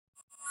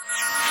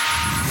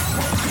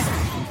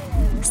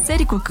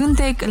Serii cu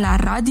cântec la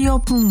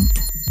radio.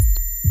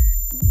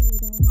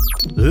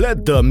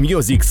 Let the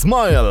music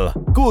smile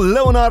cu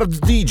Leonardj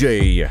DJ.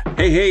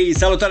 Hei,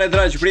 salutare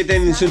dragi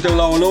prieteni, suntem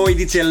la o nouă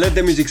ediție Let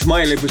the Music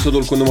Smile,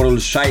 episodul cu numărul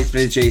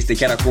 16 este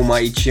chiar acum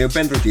aici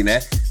pentru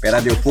tine, pe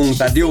radio.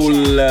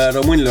 Radioul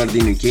românilor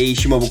din UK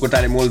și mă bucur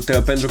tare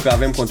mult pentru că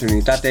avem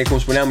continuitate. Cum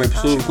spuneam,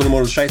 episodul cu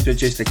numărul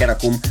 16 este chiar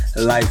acum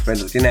live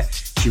pentru tine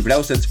și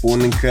vreau să-ți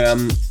spun că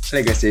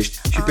le găsești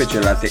și pe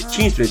celelalte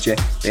 15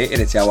 pe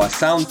rețeaua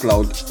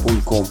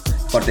soundcloud.com.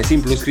 Foarte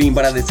simplu, scrii în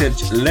bara de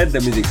search Let the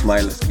Music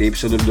Smile, scrii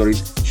episodul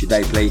dorit și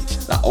dai play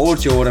la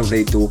orice oră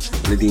vrei tu,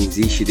 de din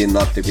zi și din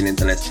noapte,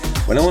 bineînțeles.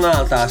 Până una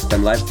alta, suntem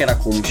live chiar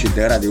acum și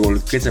dă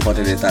radioul cât se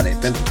poate de tare,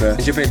 pentru că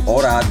începe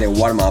ora de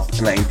warm-up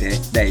înainte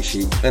de a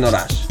ieși în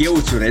oraș. Eu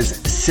îți urez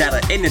seară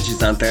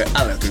energizantă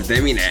alături de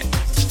mine.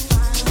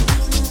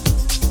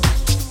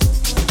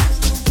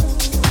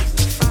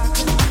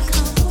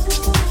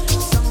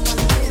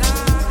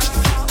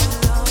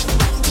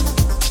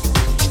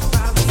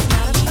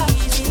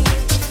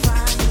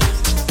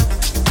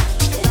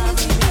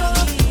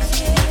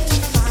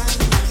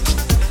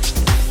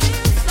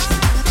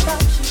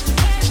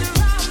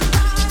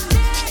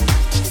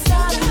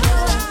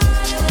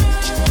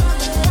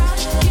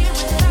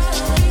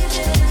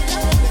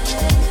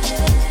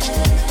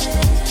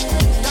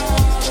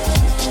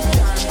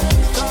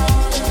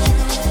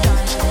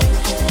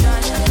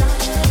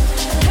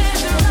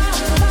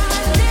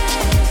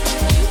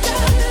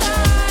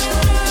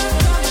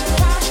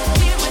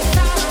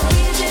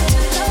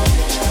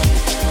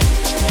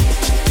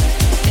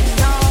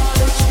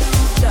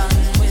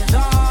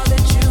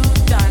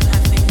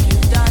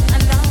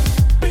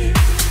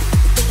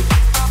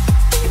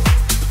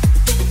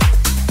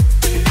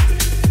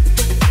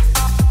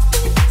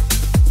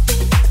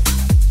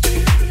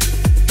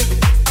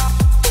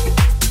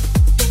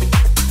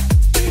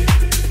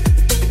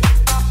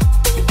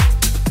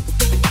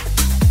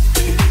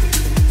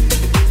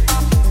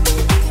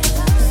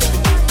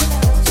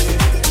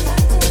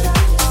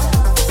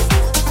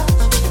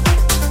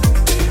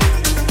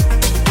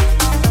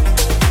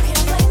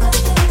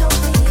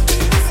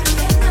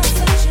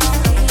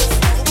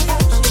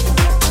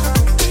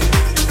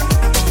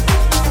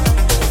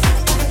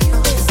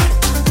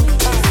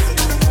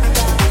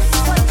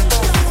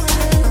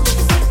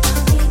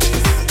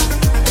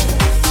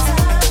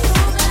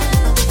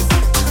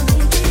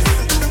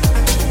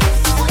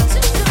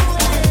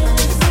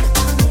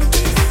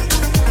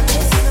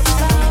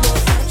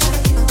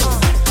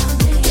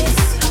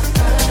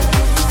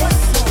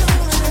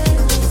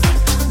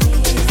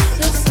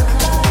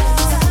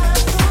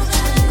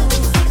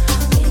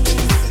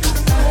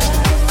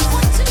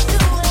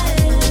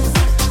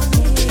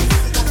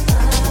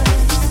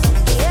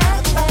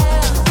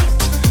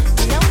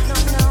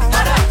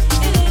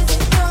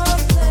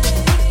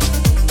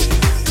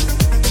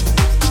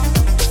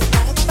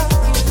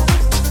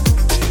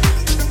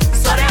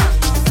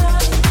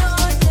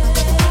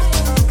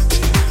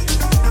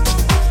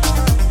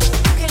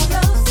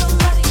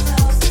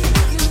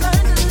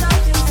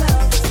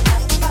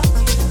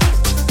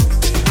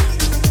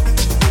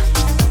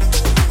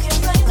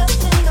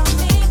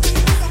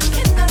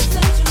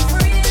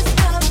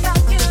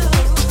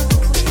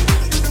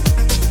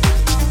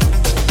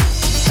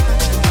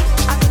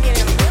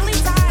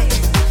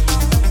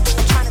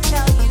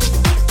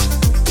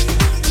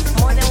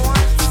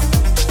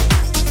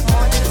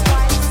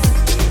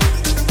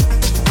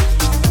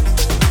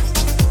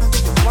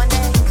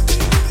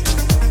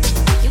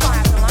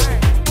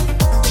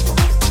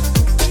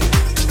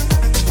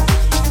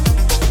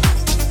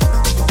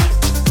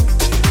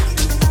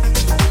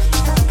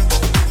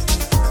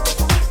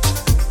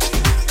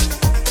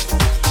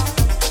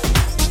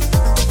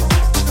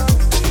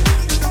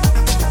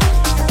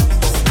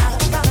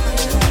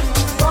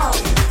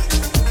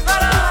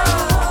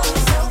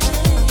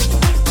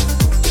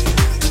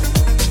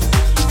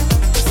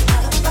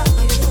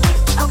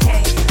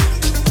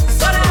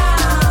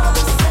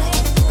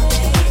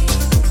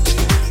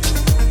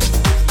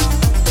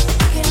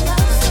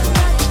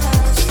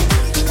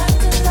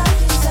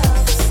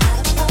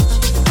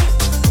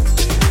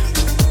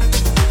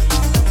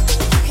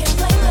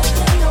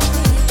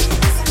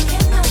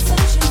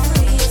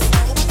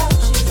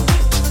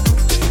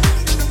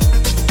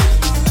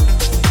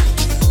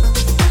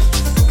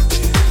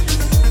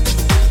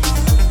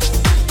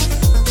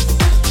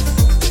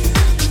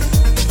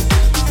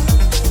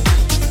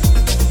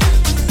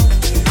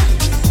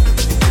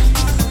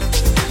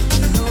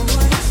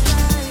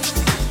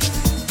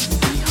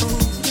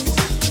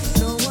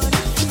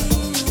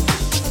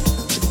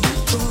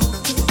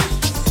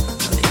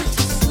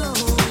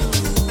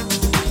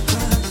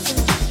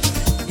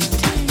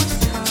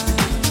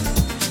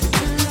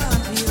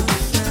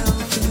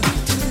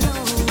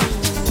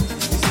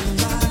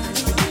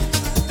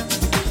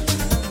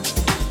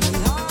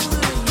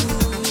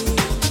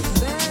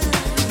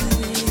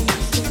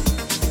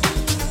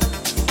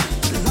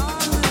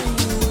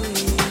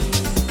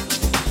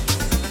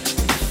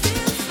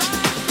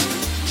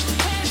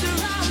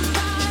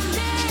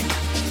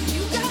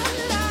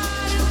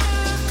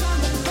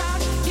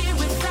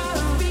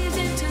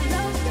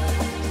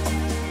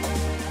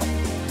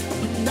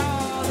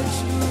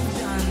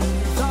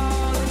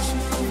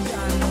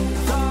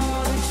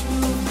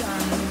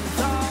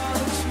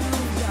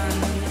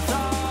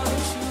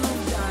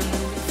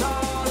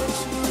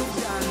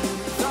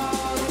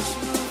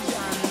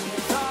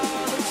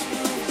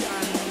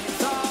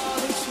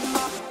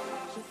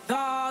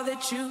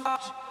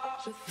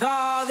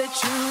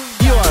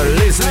 You are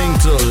listening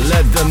to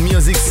Let the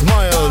Music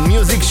Smile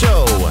Music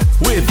Show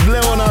with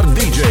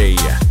Leonardj.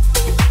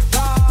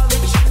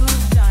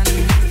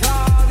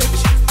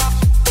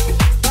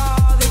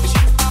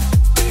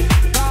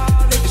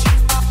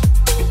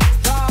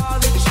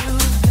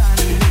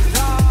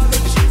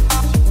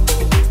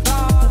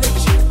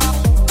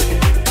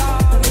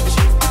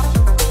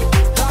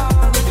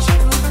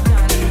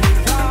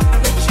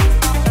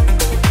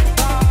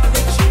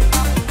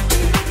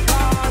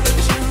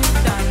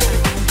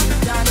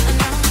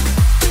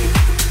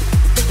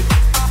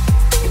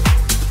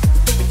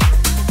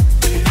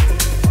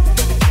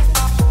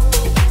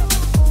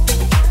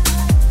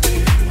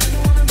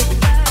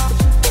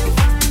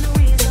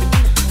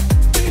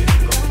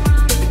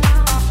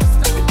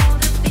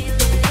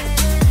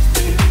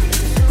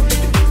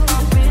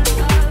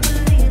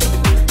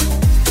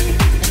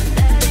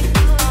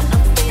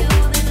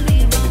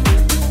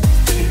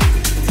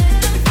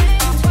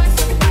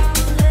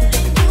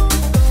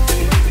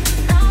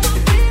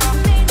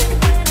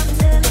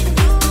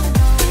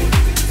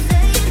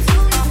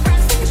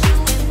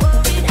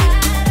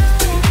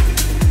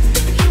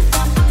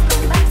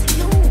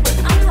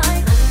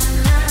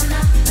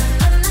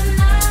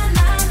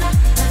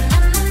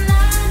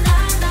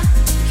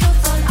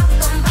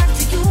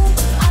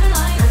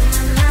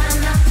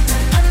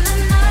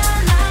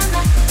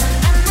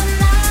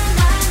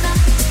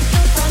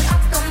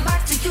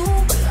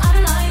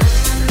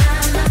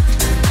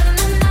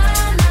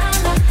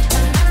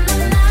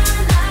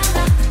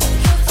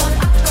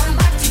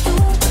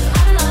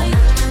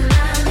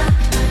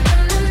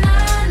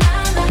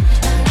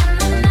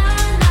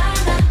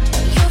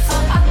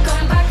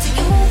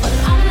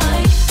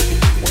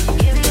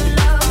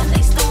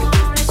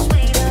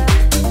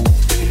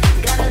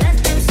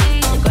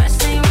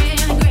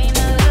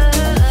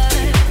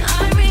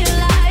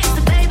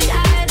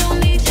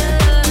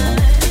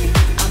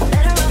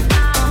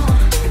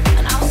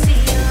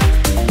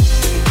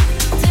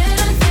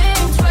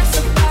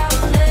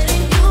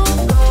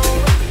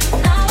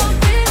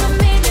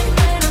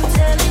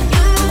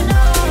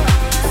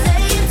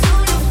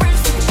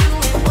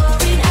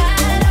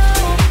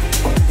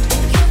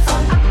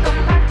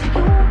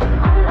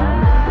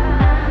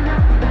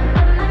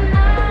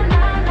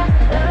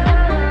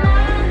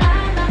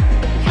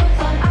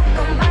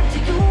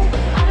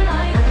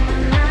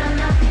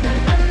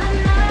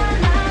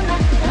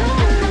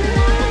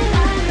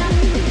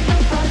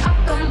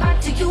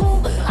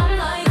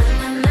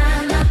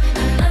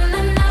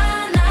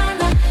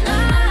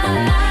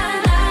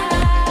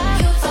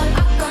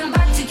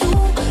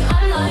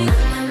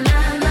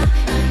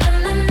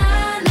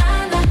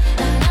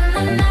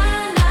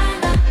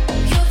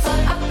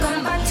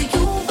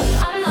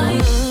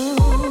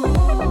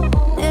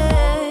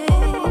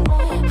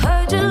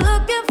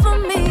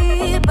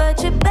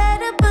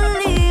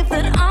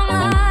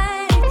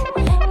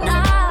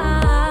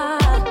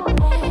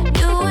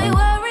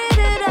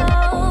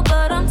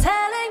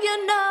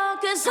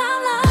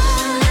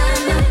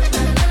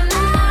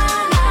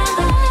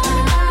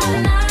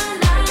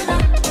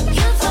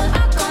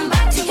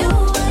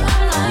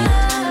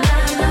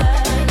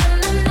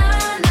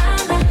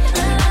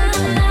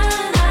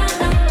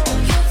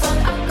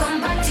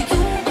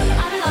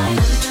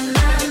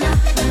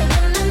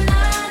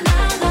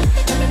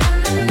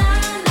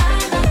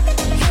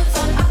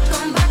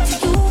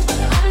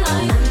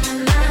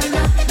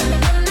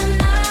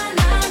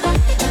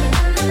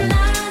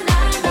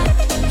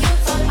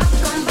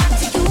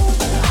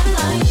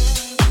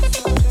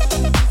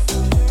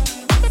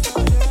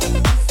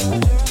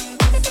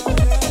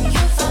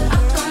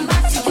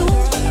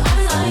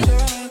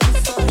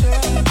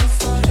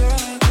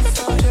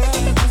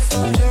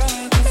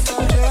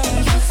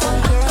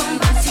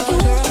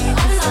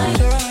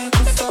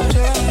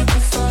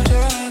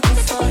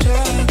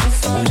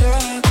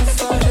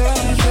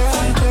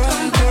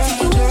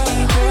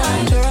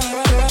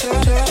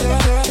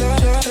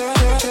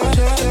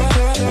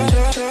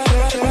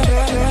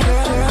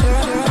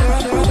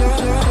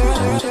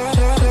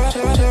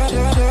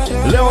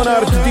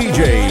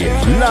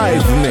 Leonardj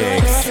Live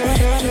Mix.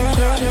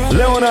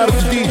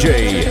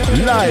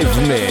 Leonardj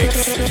Live Mix.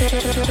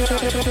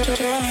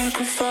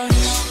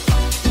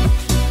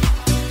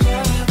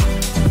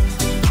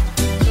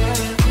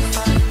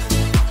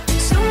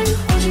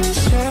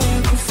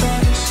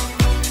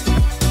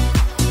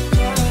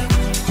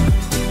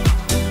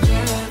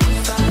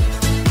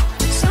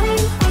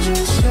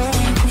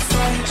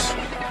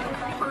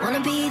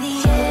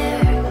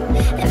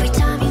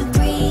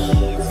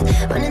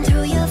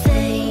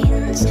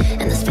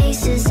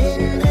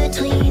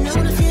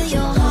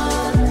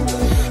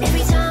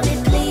 Every time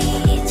it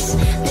bleeds,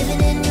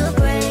 living in your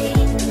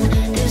brain.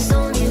 There's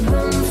only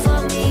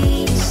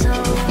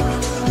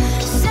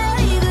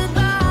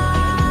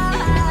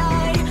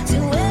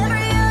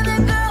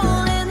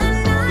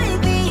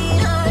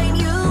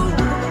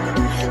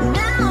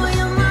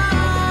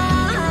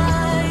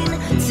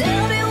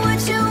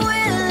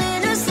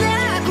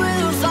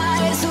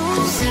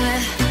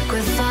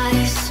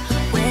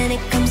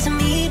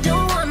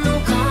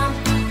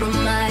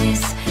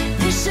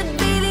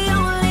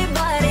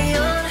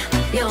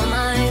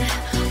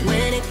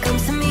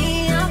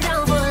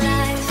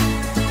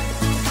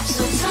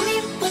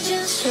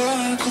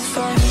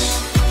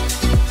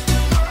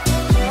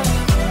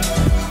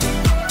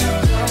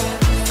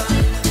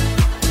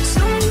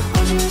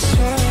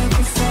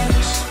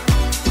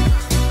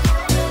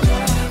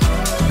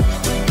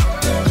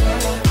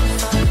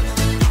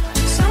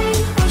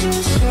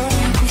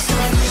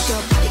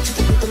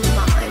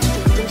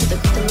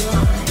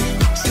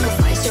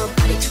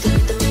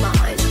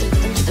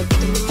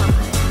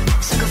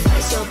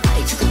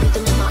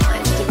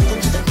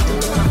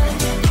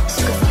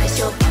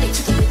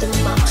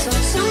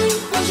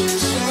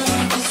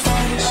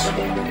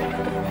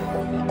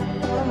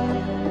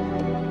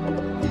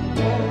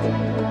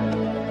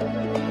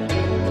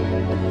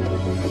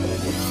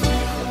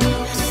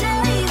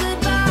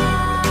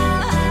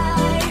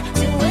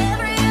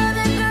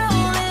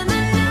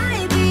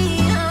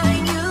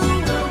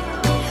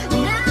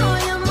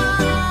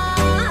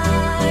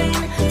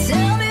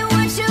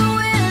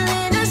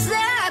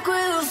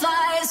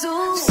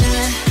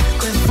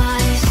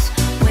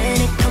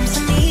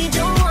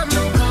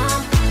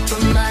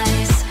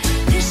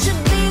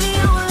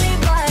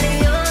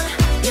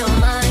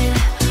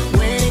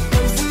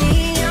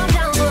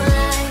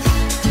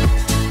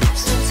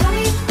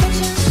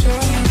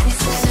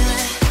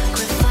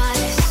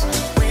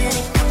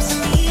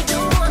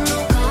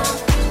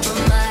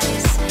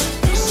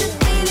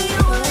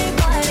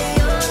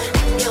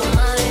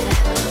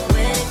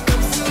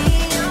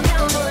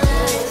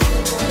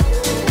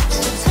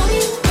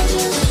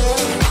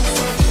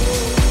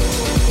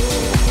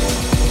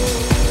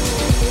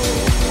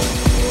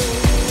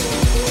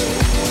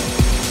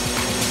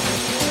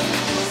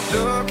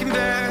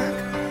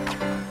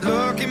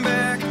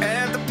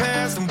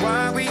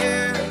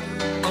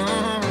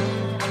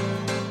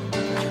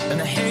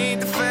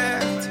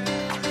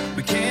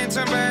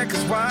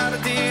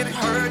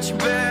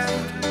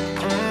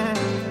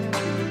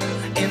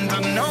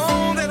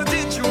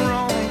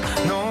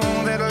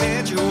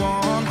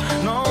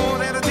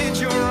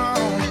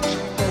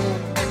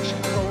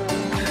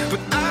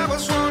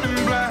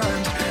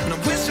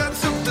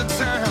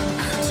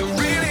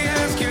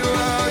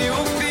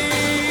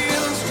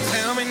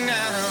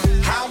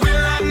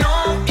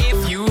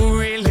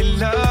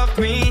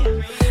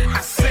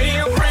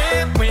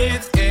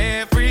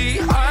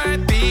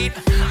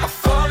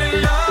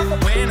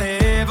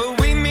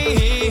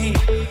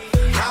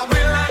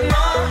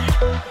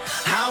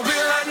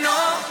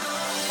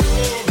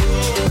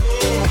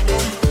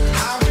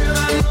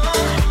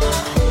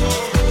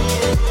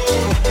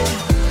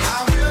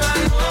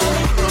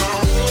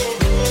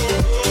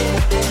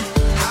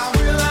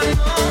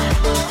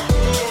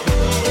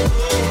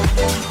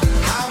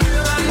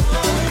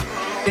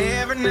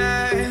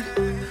night.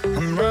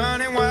 I'm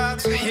running wild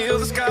to heal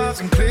the scars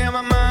and clear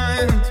my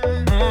mind.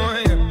 Oh,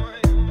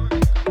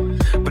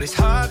 yeah. But it's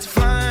hard to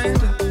find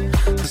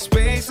the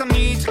space I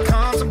need to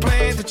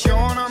contemplate that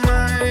you're not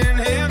mine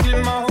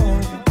anymore.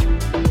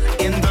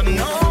 And I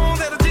know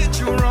that I did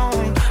you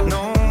wrong,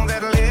 know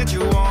that I led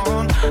you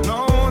on,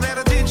 know that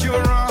I did you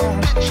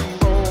wrong.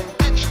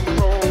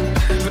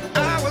 But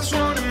I was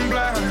running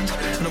blind,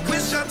 and I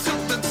wish I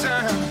took the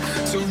time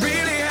to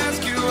really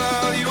ask you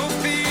how you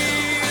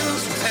feel.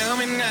 So tell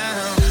me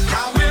now,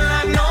 how will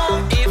I know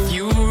if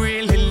you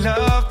really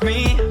love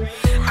me?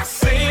 I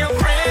say a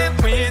prayer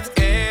with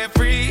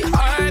every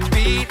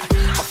heartbeat.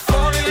 I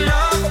fall in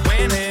love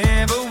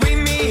whenever we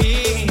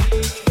meet.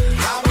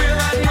 How will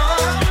I know?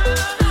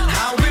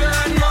 How will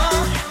I know?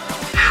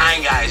 Hi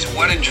guys,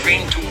 what a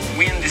dream to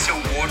win this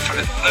award for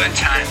the third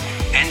time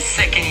and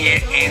second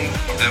year in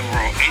the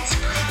row. It's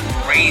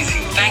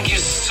crazy. Thank you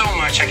so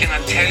much. I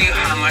cannot tell you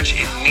how much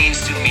it means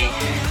to me.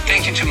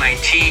 Thank you to my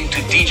team, to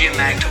DJ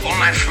Mag, to all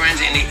my friends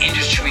in the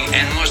industry,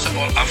 and most of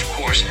all, of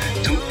course,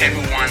 to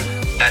everyone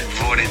that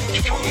voted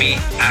for me.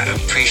 I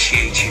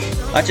appreciate you.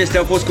 Acestea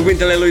au fost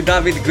cuvintele lui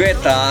David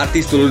Guetta,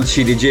 artistul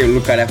și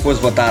DJ-ul care a fost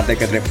votat de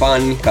către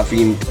fani ca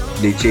fiind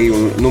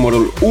DJ-ul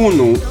numărul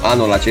 1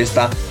 anul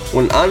acesta,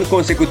 un an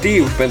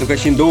consecutiv, pentru că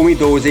și în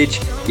 2020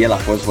 el a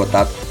fost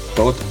votat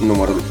tot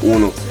numărul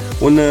 1.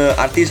 Un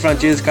artist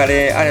francez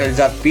care a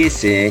realizat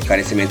piese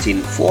care se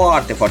mențin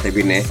foarte, foarte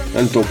bine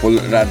în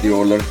topul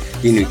radioilor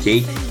din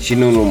UK și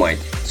nu numai.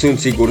 Sunt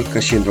sigur că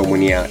și în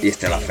România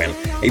este la fel.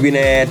 Ei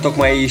bine,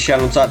 tocmai și-a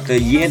anunțat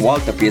ieri o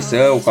altă piesă,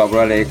 o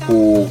colaborare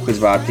cu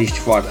câțiva artiști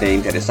foarte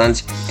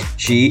interesanți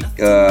și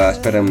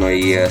sperăm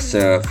noi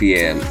să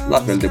fie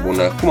la fel de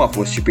bună cum a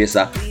fost și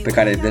piesa pe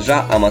care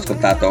deja am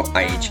ascultat-o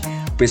aici.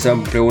 Piesă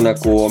împreună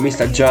cu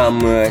Mr.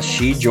 Jam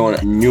și John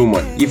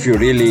Newman, If You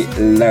Really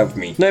Love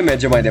Me. Noi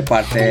mergem mai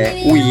departe,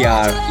 We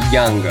Are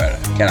Younger,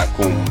 chiar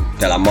acum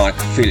de la Mark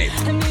Phillip.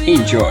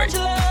 Enjoy!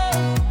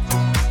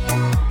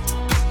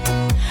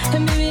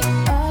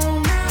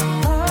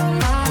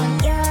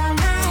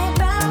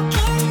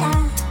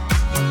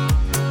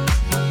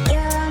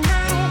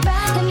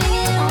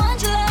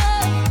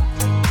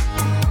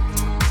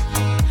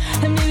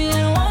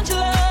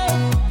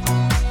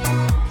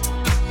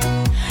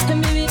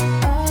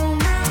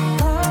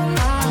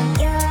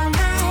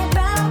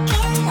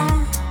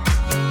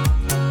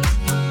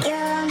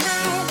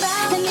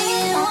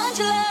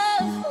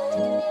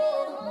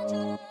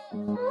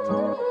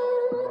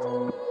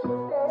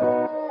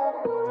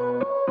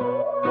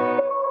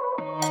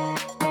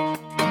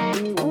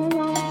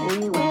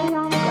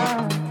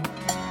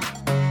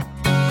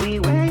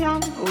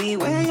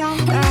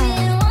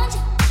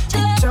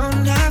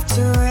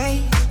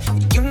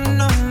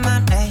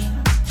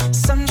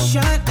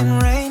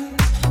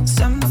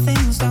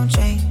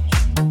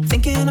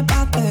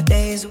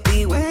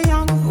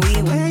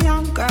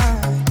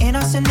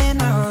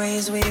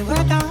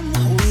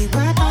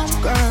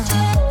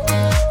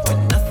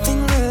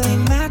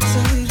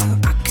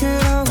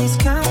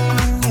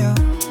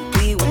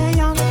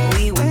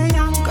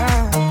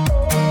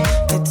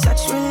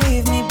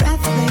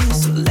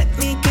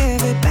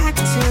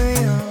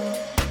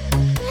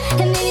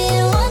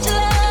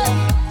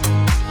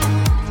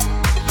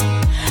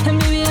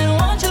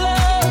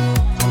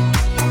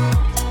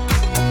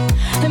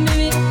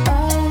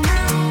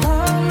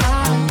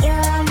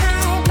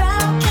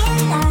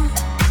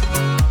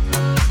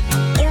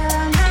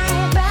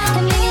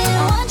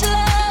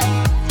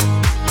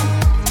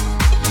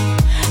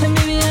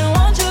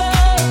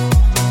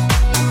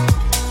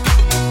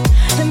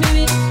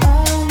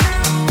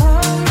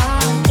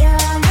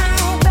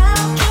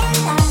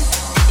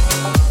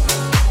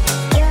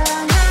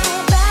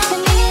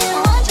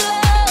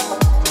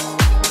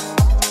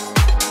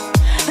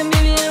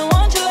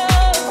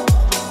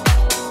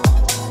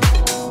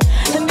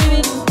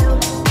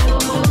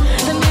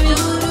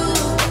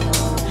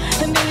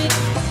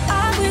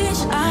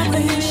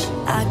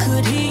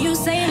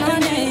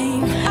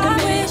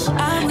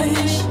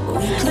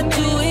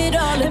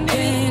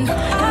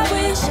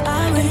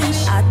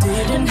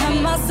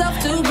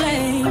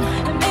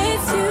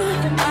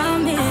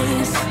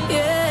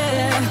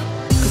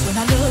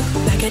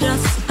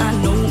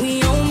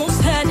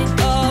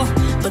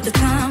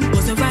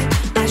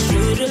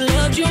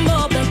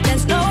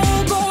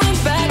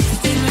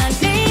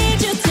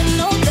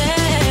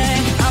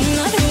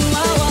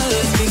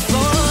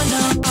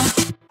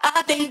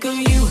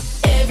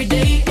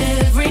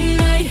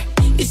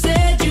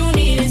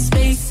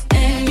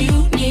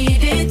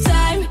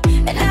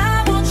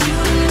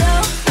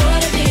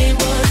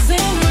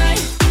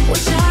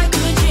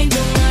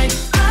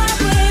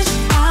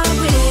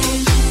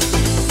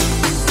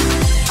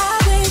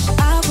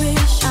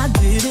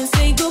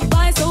 Say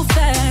goodbye so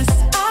fast.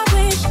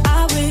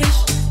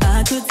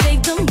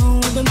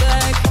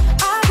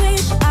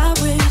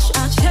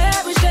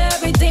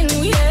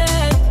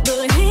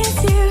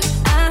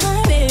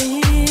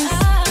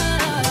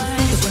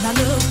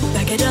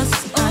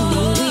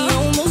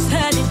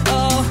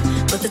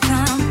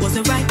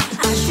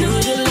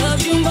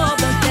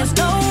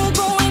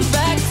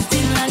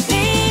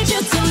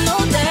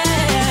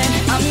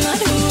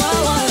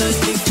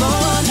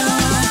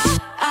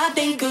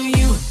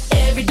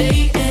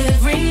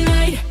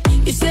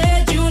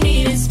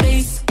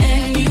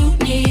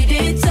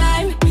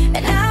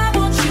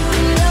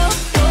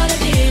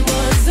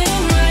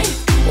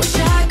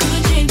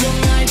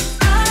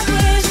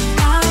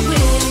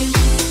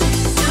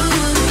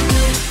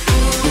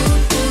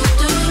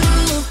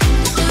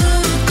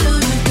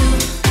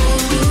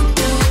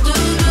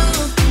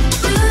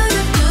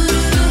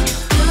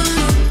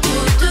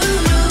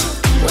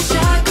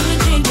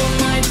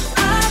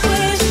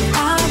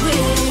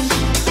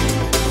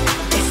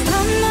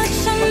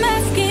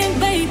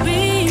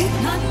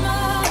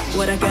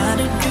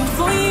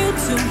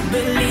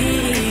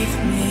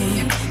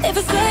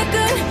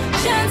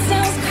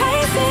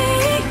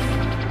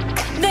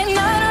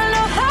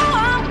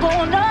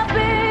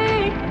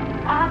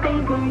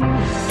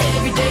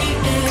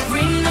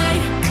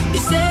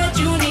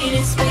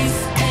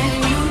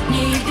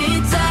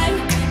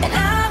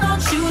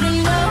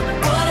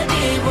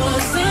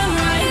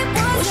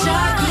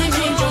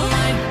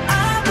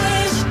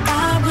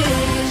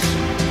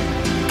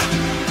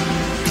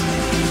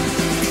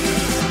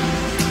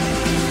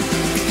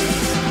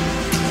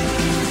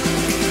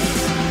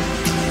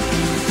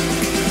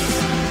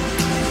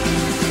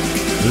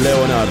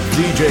 Leonardj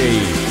DJ.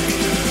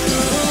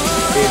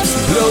 It's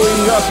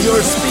blowing up your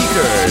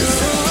speakers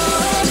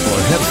or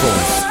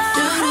headphones.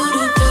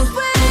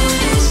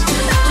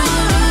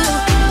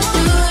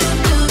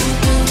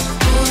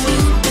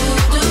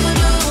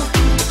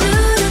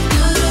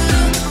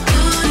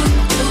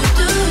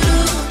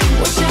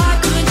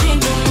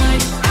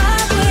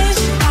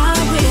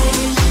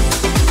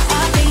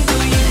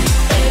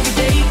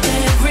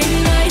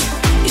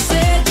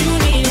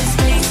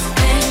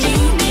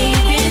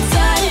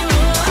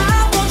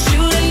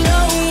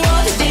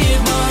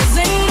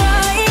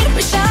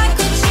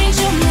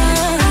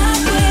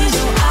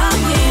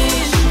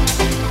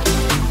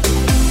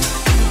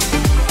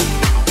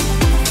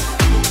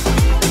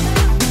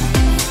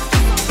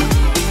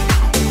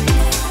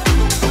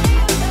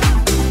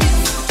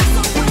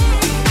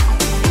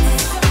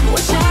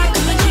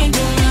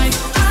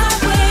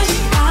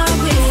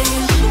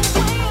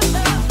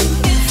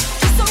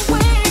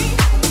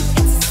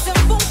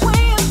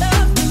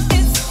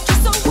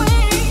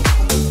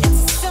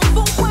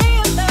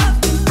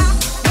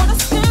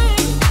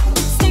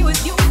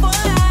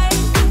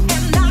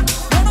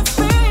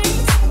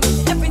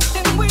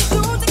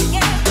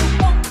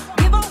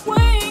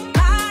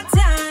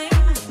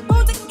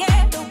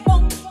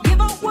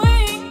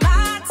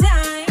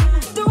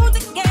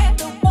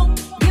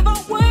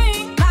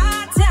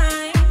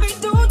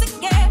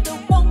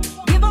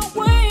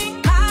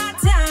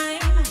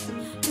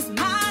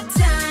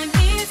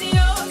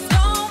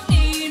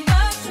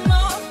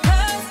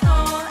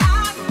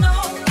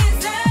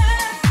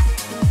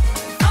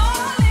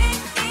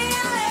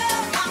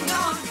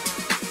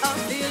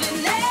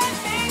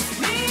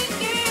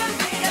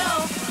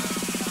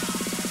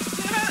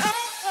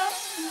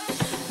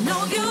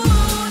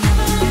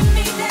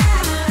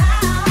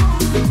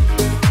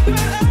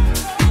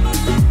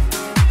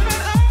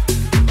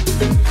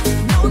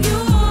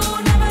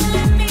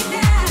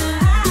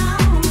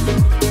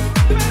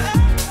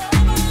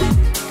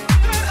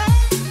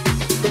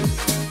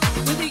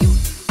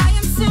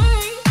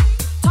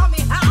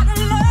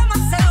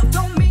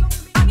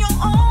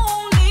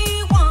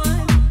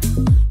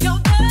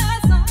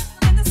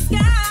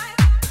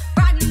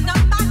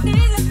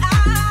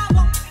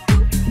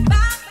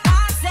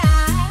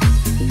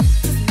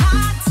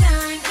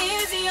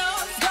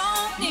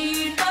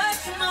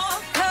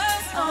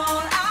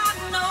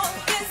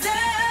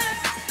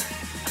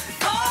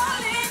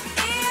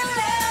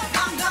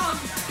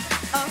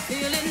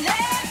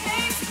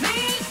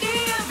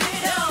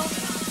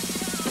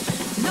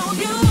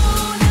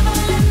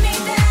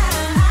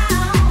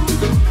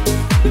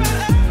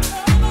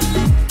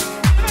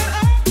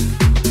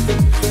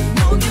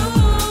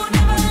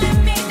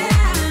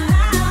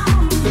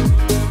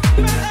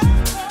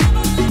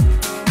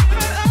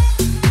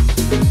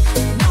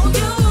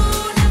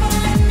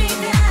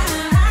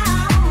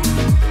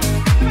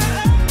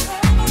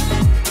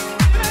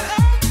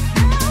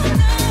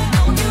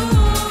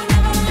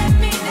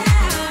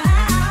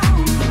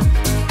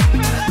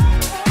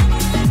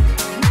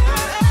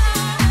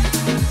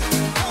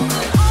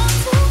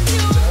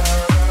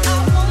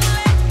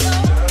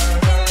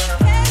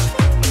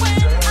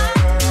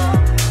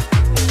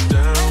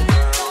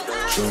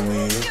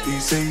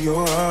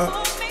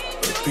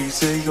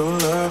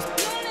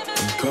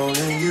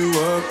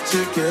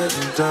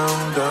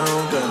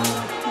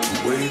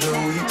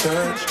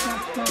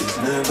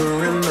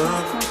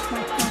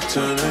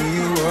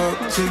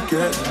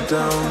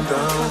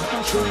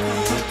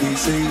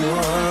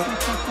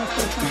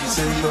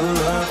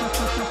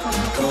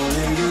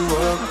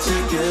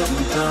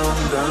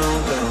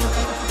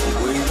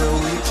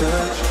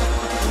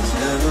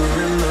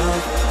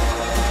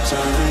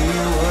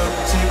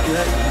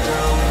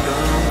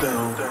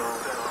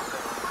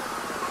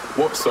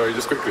 What? Sorry,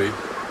 just quickly.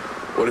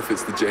 What if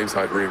it's the James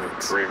Hype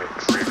remix? Down,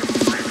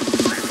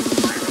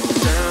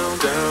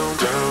 down,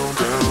 down,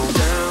 down,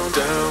 down, down,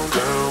 down,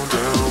 down,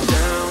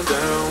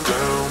 down, down,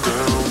 down,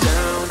 down,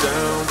 down,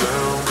 down,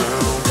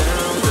 down,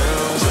 down,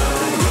 down.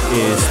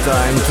 It's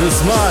time to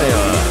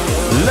smile.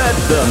 Let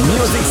the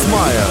music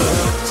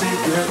smile.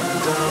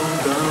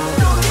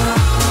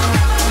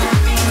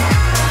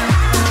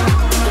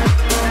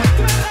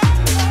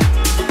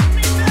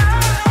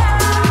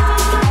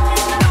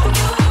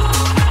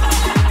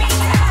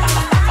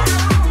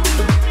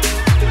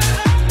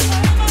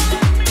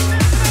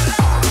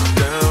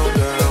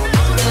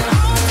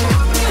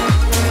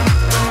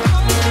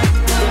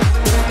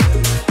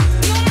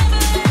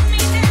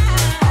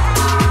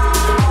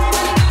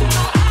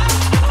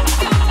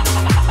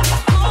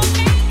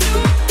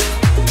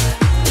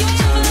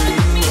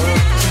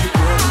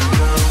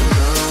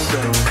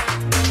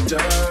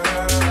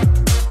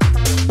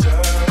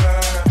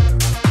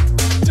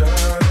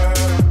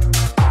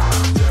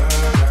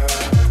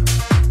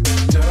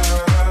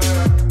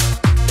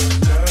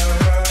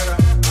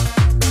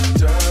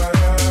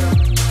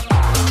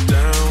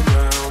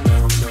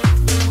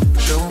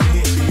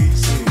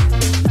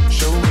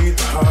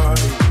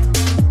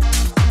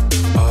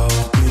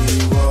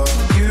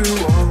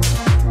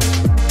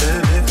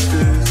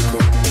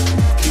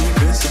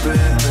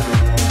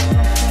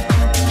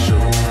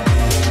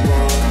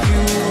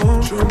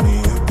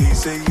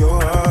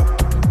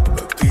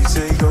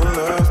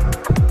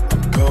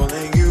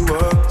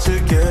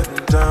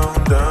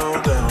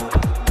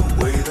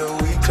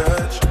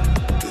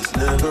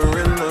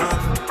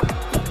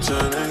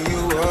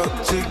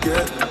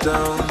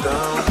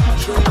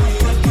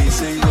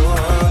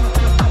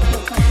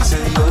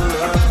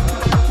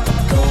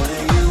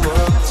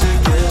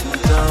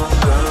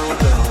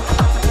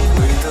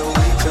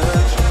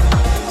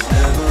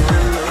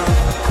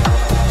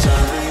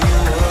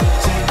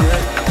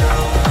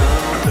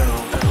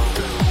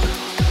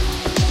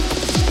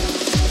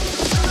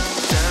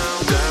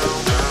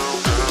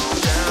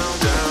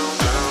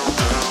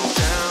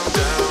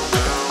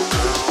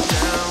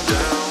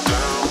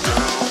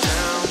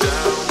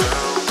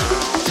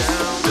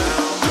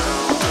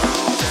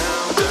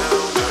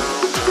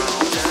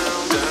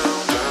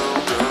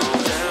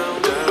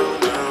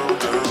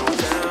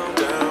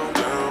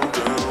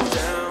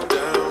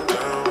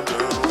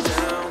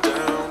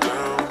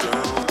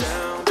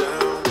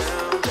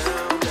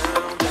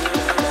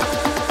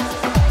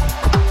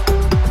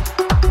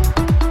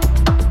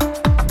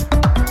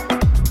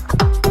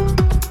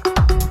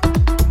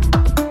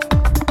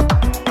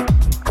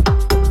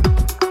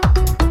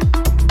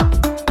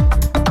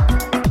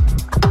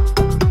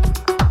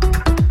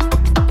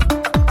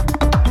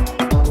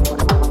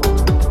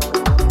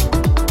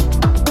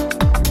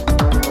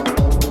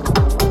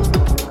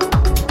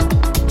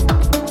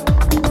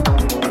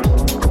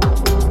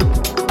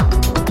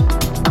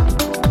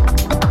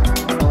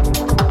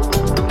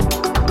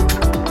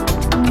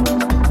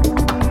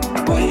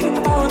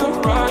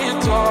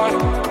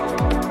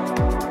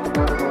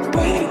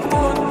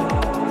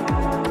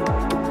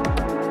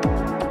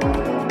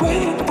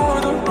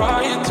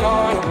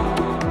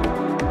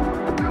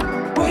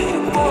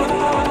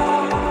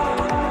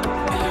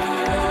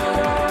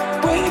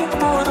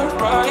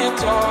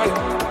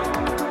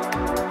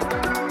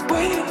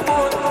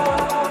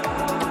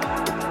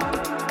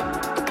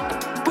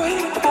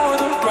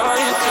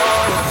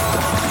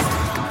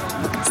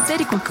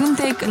 deșteptări cu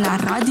cântec la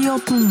Radio.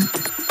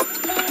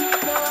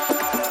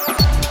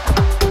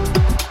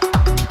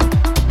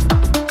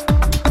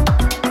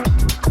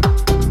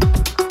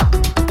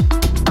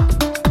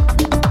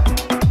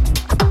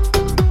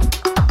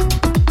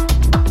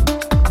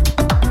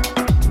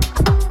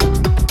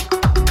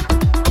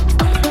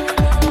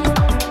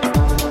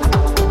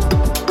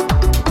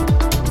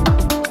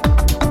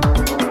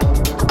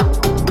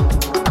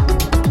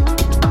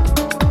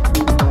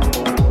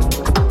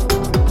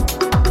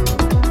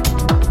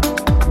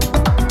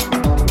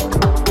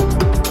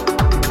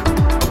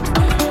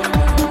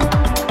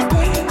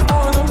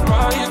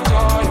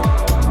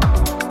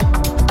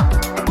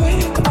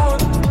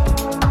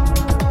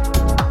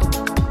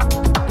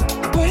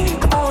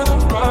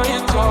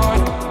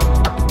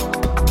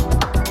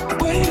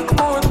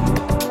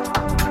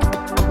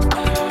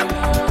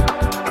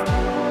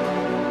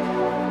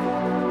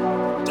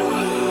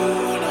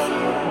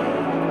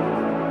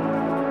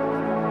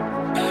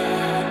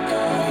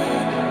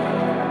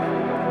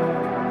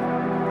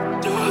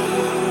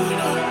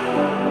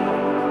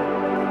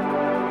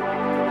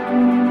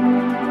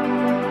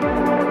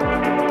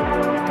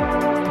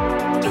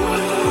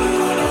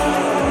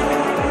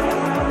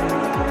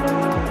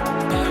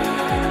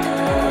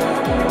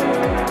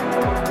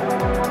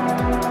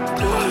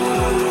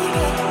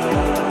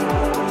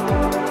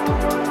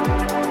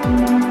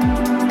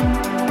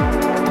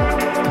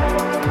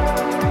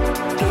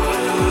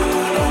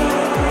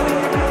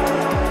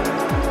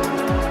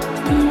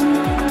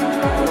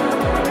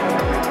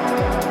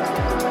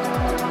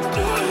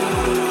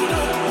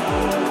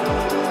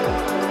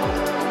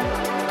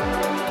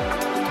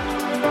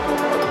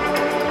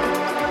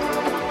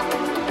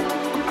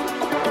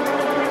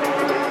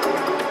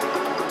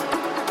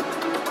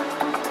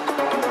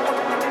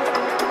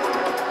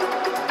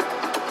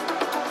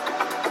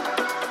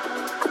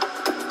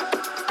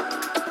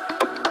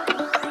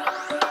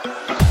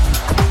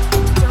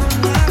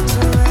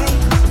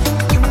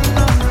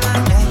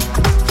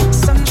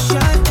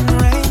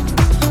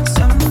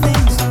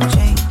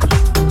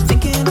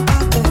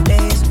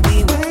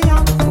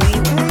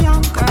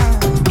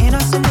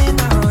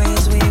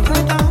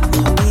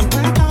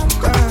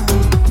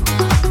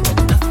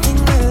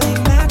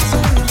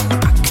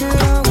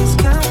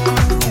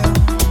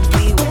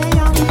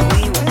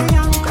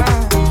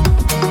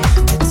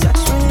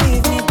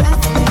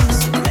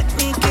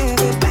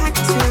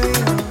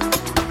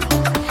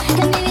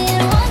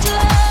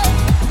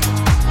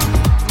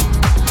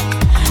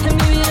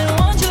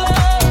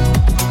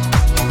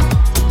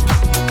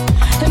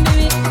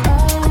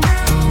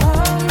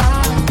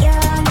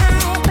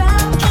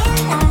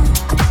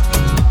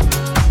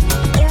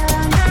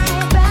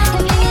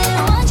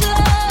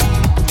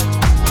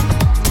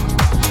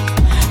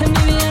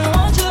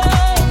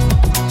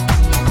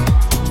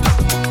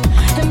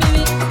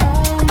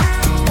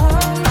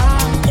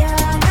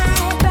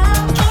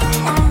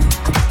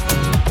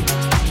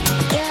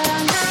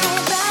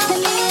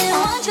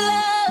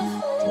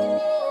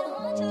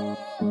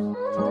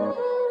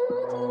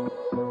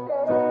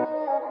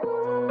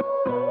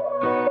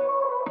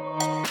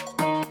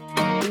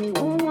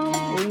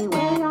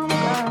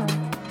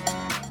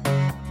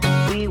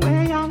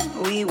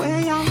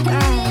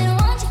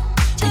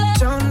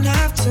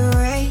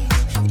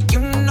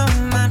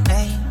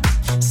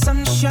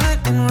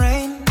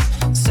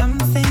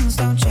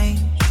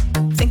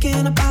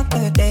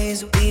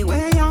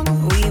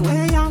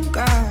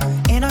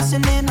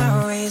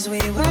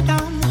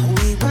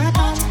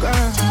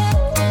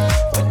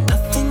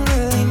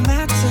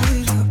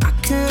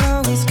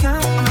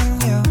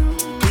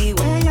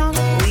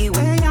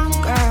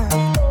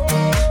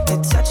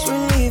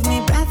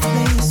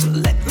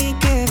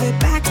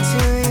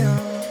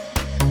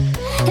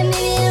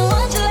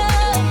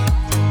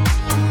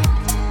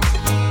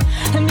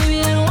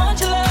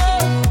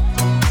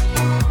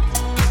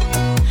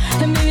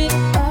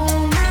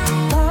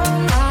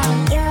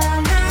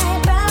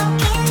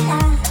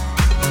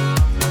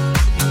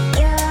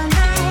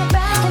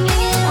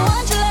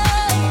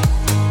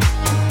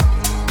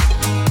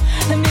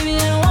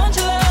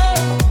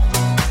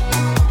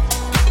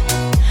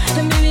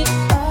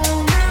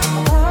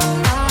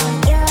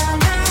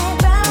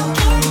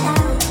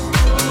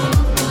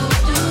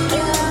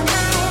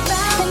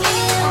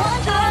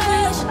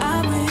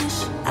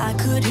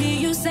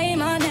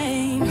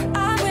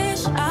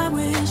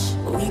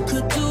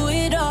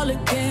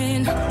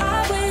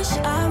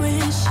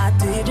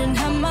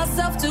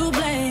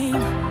 Right.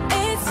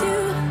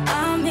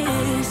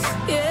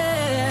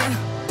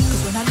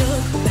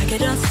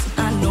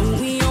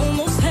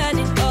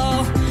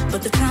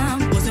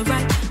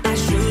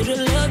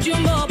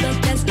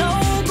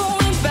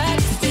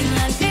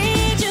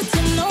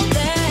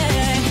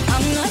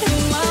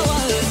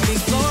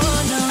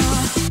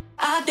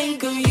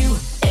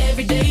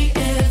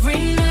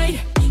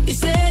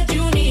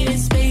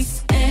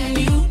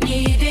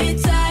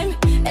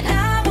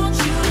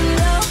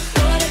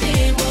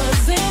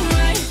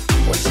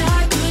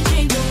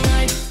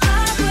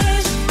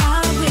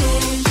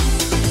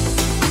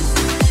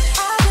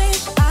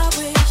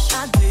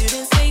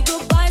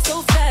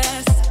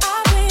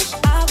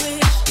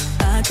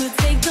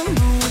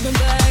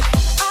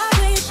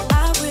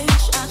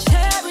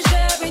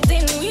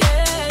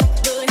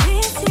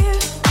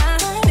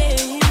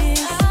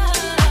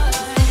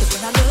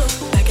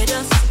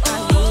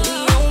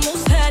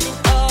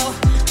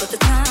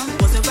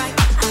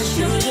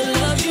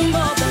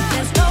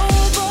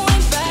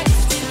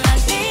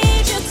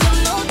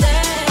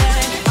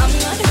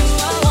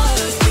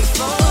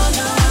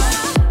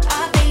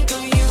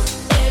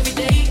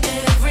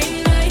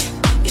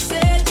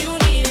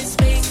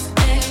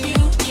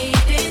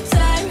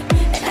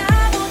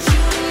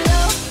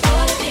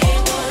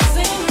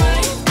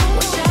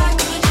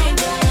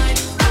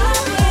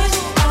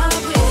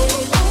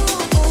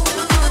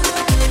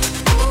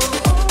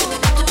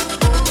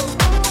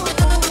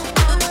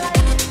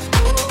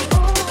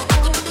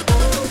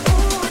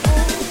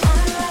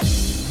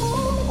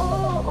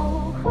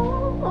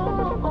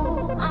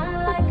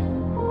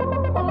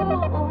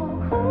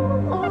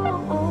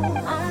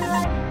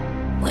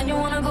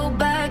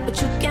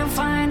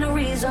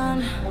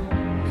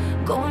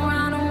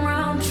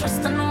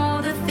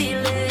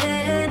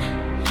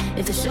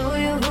 If they show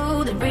you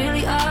who they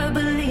really are,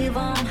 believe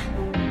them.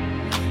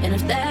 And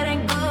if that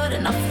ain't good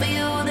enough for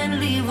you, then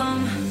leave them.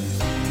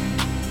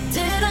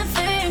 Didn't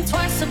think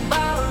twice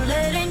about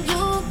letting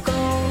you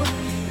go.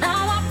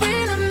 Now I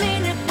really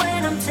mean it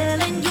when I'm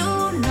telling you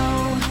no.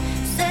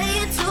 Say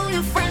it to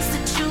your friends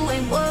that you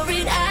ain't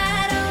worried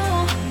at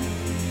all.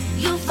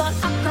 You thought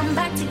I'd come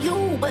back to you,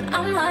 but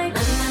I'm like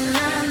na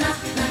na na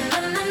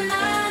na na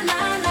na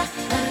na na na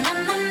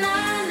na na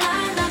na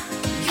na.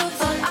 You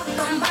thought I'd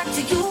come back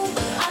to you,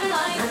 but I'm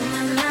like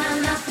na na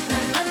na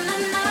na na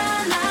na na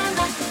na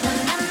na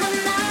na na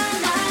na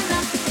na na.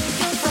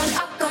 You thought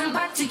I'd come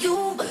back to you,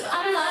 but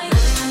I'm like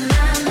na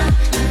na na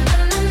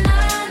na na na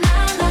na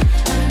na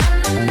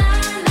na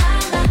na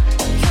na.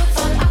 You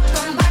thought I'd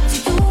come back to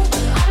you,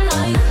 but I'm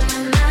like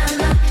na na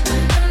na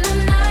na na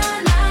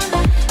na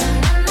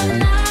na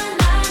na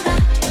na na.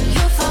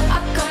 You thought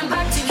I'd come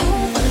back to you,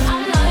 but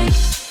I'm like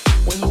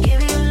when you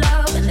give your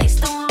love and they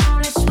still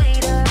want it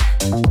sweeter.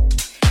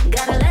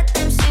 Gotta let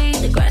them see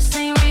the grass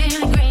ain't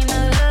really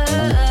greener.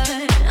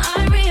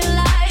 I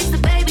realize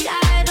that baby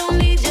I don't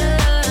need you.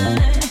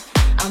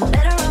 I'm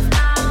better off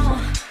now,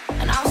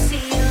 and I'll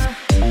see you.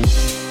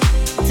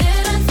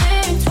 Didn't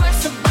think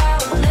twice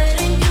about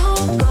letting you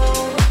go.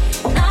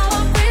 Now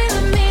I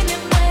really mean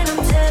it when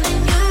I'm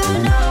telling you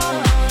no.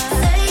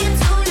 Say it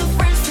to your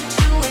friends that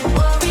you ain't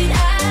worried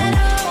at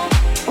all.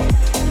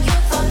 You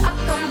thought I'd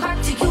come back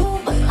to you,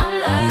 but I'm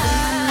like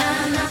na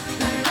na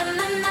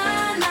na na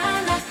na na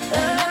na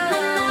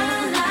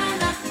na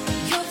na.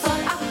 You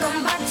thought I'd come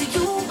back to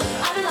you, but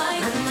I'm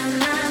like na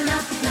na na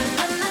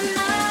na na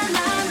na na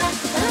na na.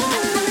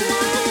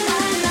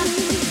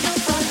 You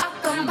thought I'd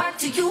come back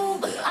to you,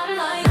 but I'm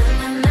like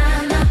na na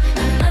na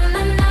na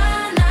na na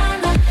na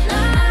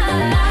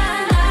na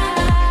na.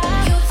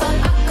 You thought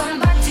I'd come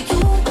back to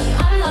you, but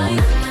I'm like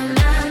na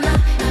na na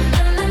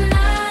na na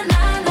na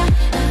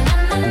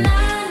na na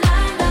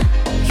na.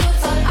 You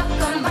thought I'd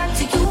come back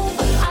to you,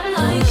 but I'm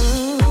like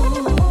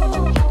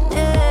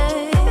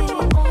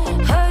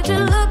heard you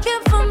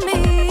looking for me,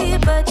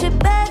 but you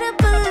better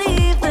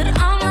believe that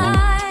I'm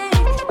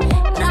like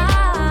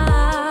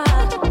nah.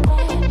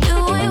 You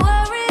ain't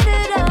worried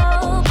at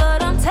all, but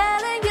I'm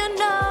telling you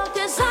no,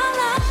 'cause I'm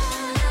like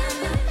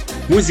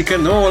Muzică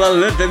nouă la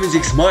Let the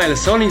Music Smile,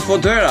 Sony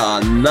Fodera,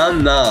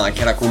 na,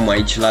 chiar acum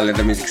aici la Let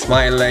the Music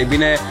Smile. Ei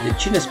bine,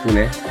 cine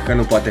spune că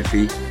nu poate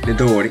fi de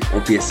două ori o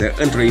piesă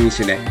într-o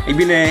emisiune? Ei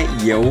bine,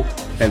 eu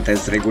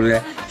tentez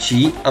regulile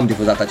și am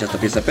difuzat această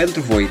piesă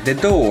pentru voi de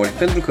două ori,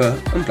 pentru că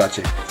îmi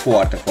place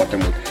foarte, foarte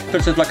mult.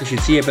 Sper să-ți placă și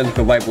ție, pentru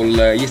că vibe-ul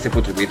este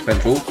potrivit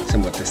pentru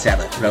sâmbătă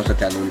seara. Vreau să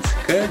te anunț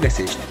că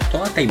găsești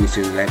toate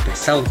emisiunile pe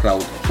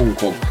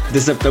soundcloud.com. De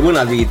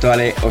săptămâna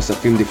viitoare o să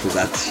fim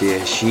difuzați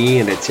și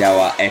în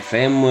rețeaua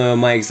FM,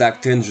 mai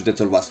exact în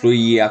județul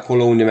Vaslui,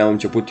 acolo unde mi-am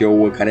început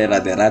eu cariera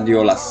de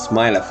radio, la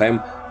Smile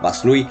FM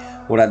Vaslui,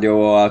 un radio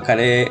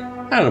care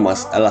a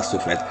rămas la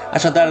suflet.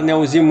 Așadar ne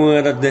auzim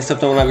de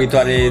săptămâna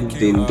viitoare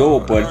din două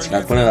părți,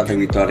 dar până data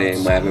viitoare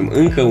mai avem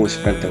încă un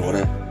sfert de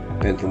oră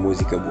pentru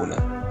muzică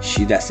bună. Și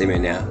de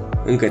asemenea,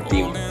 încă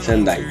timp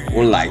să-mi dai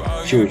un like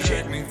și un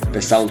share pe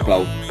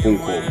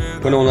soundcloud.com.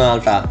 Până una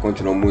alta,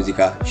 continuăm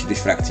muzica și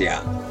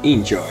distracția.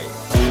 Enjoy!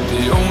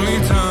 The only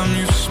time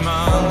you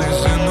smile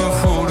is in the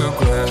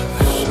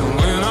photographs, and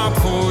when I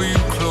pull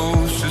you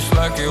close, it's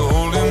like you're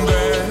holding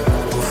back.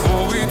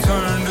 Before we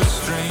turn to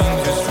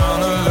strangers,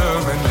 trying to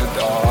love in the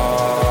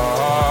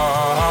dark.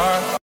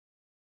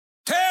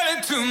 Tell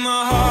it to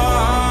my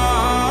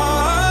heart,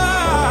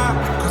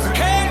 'cause I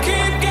can't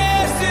keep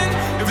guessing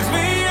if it's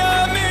me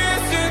you're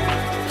missing.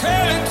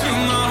 Tell it to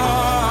my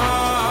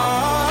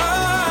heart,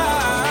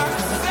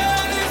 'cause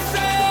silence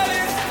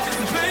is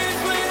the place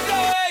we're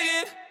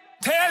dying.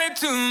 Tell it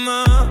to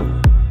my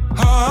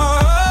heart.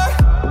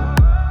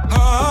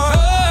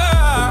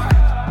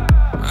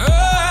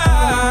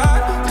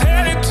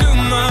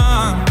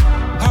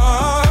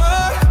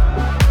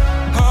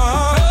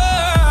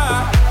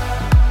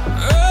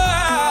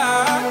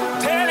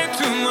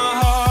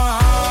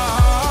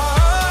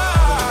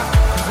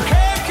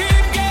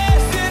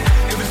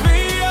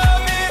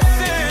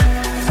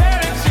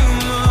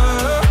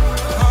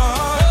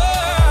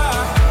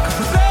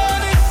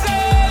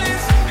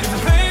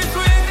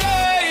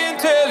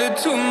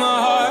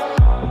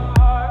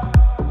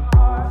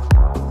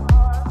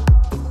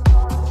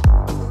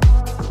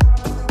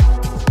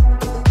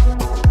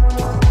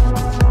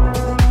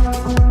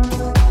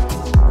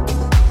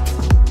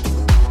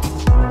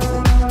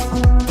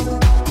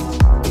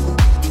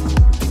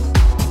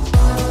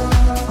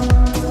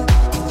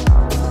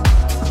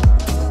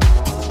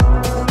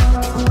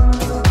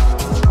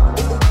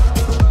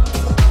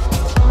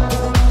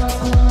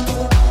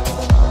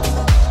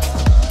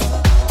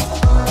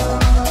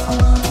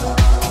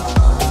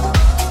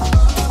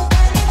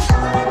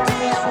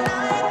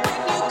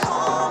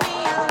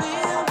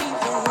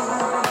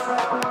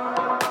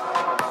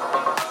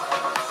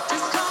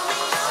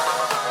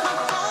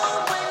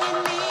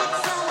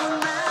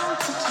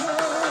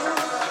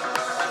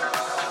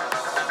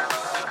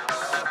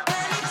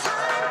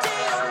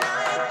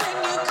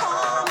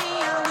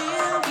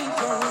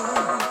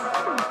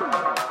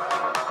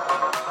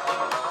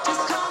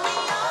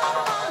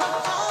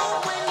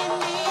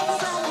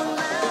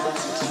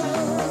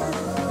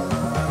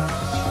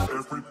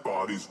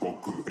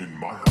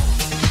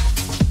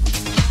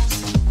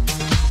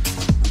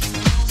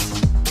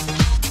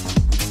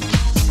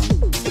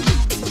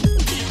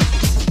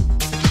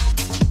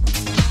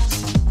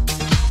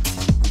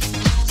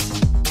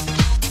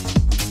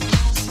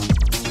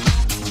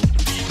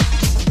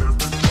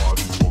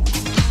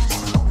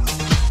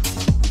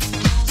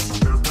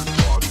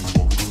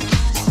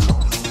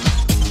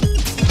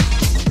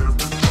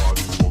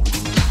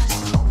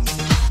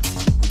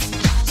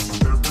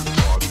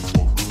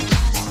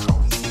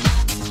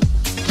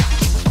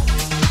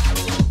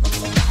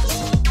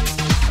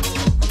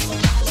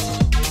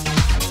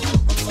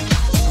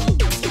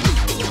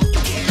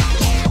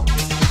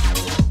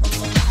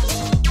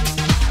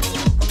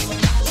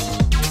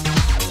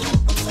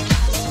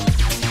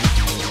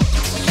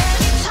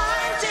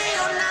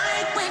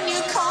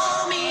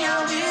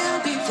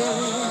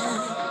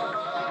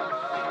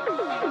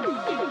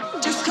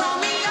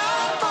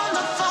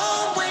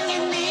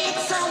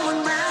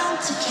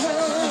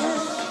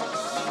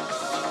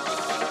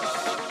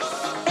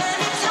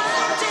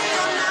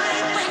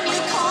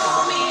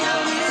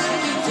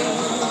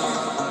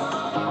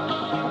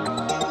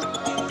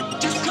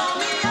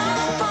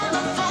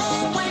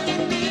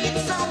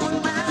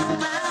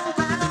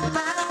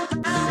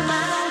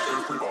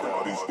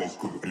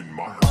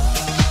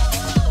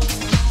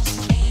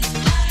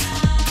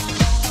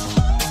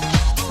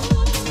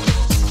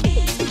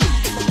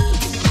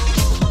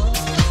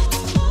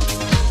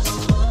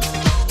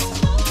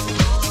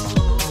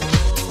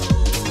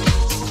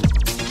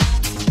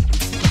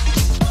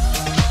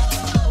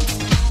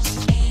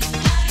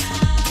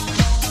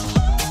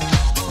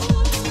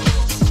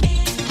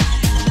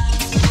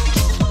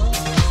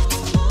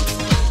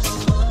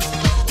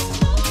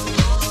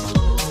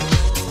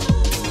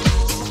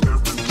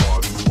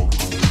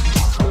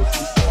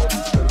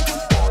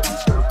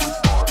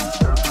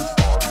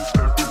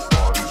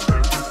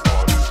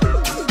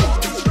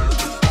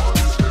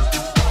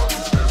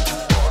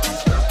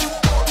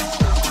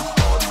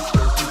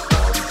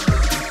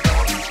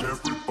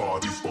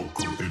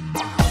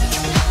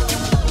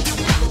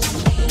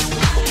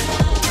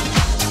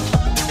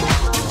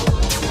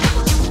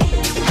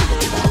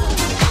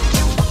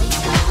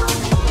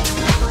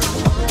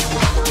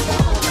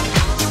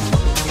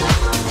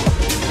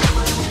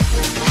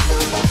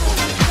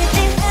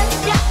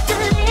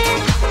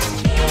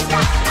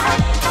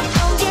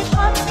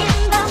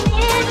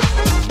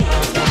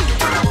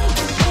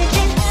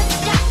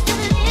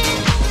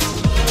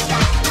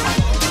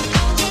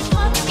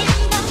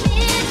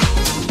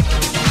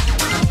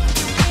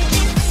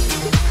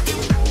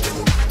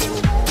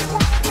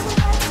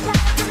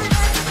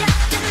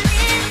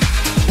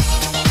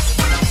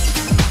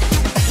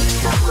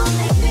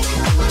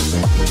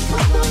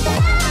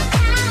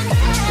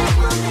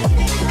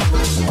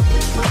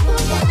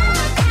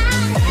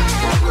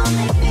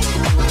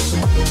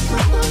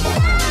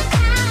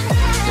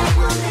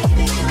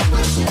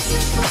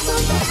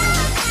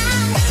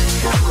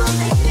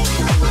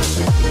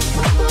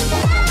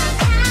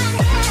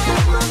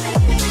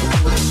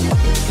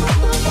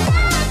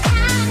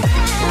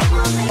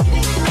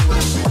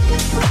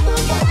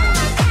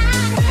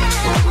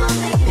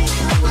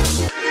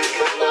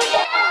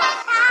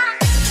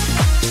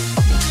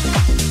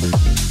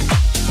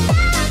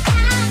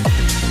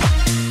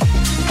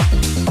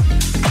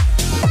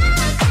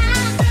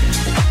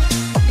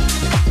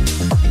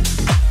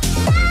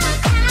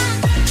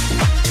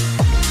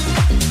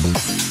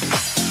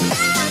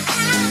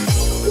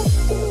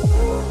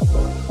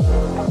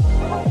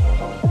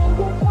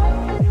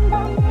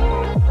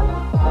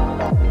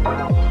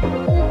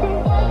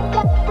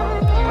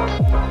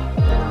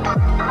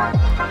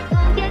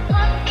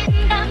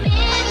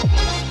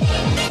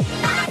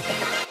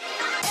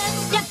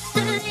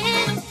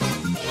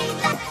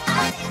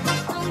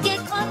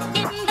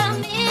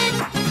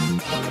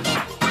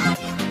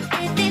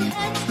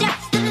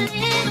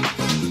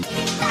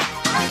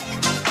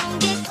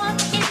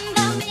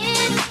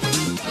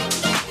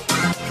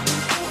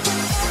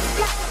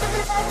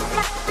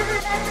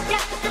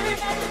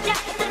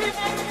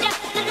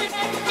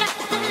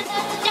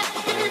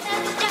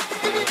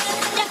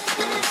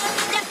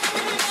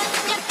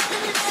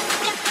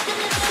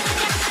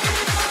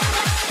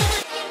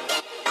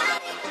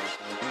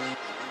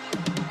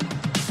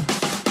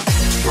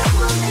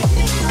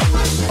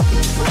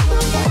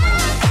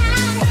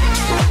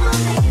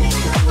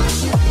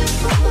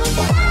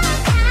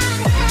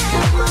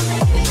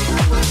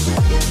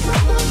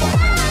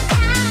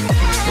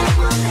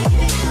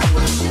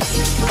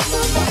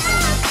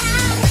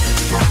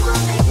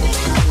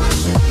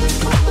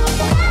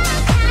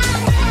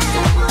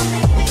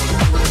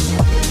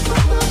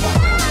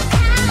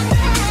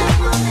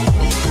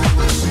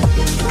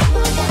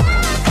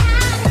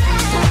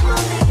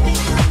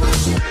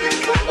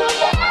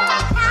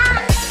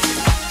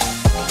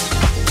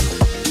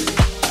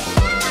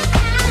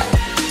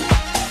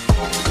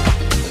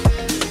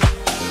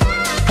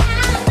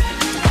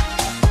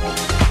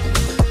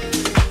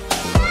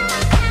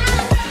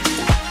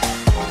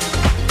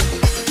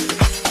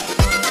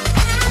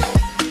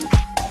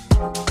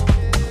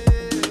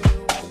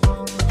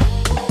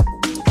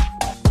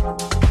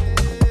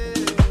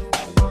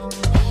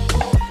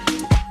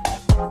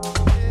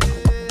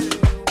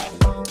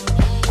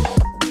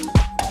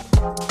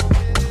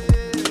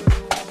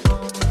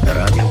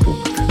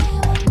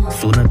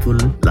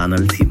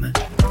 înălțime.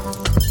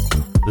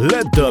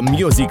 Let the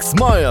music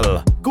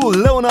smile cu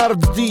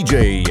Leonardj DJ.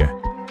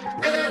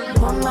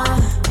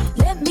 Woman,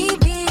 let me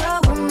be your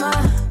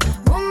woman.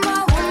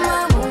 Woman,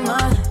 woman,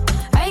 woman.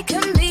 I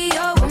can be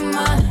your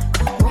woman.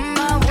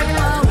 Woman,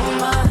 woman,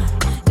 woman.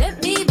 Let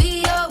me be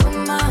your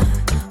woman.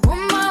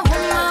 Woman,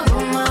 woman,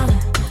 woman.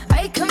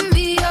 I can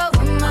be your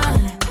woman.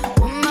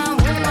 Woman,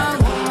 woman,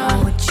 woman.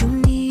 What you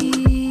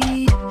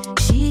need,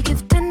 she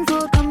give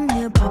tenfold from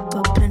here. Papa,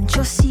 plant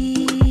your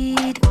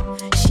seed.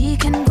 She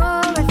can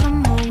grow right from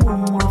her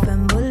womb of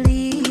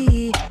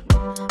family.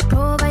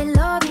 Provide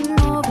love you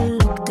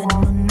overlooked and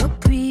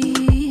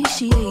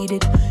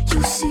unappreciated.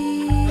 You see,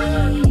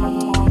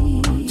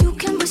 you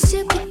can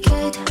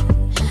reciprocate.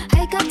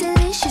 I got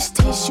delicious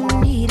taste. You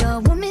need a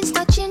woman's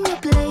touch in your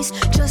place.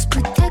 Just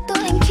protect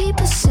her and keep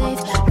her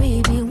safe.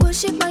 Baby,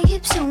 worship my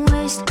hips and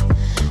waist.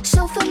 So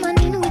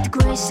feminine with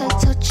grace. I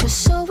touch your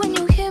soul when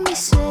you hear me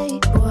say,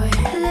 boy,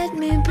 let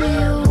me be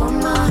your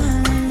woman.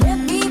 Let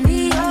me be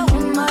your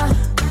woman.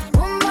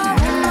 Woman,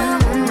 woman,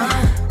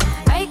 woman.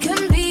 I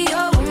can be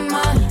your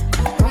woman.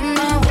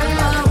 Woman,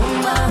 woman,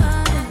 woman.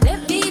 Let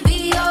me be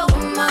your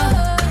woman.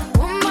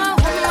 Woman,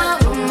 woman,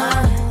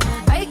 woman.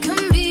 I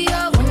can be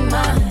your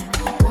woman.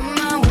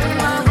 Woman,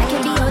 woman. I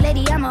can be your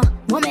lady. I'm a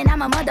woman.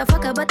 I'm a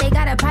motherfucker, but they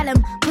got a problem.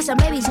 Put some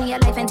babies in your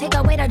life and take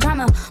away the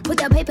drama. Put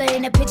the paper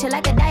in the picture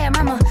like a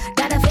diorama.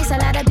 Gotta face a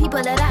lot of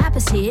people that are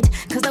opposite.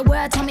 Cause the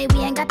world told me we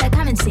ain't got that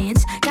common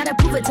sense. Gotta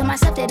prove it to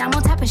myself that I'm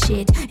on top of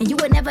shit. And you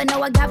would never know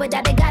a guy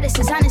without a goddess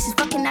is honest, is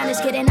fucking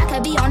honest, kidding. I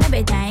could be on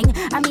everything.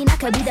 I mean, I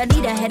could be the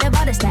leader, head of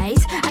all the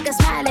states. I could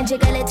smile and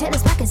jiggle it till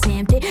his pockets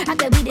empty. I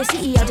could be the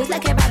CEO just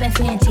like a Robin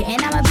Fenty. And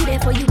I'ma be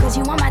there for you cause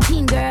you on my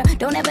team, girl.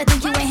 Don't ever think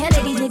you ain't hell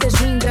of these niggas'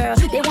 dream, girl.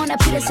 They wanna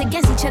pit us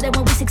against each other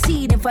when we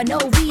succeed. And for no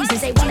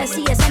reasons, they wanna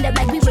see us end up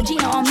like we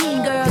Regina or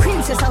Mean Girl.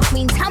 Princess or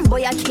queen,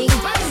 tomboy or king.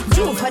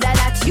 You've heard a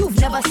lot you've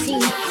never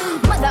seen.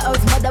 Mother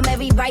Earth, Mother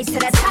Mary, rise to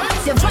the top.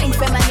 Divine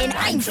feminine,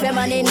 I'm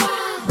feminine.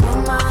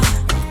 Woman,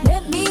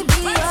 let me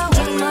be your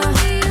woman.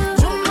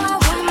 Woman,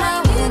 woman,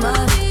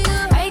 woman.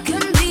 I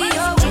can be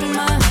your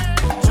woman.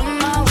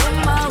 Woman,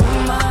 woman,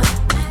 woman.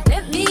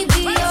 Let me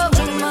be your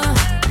woman.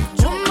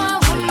 Woman,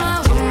 woman,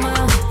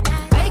 woman.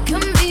 I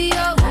can be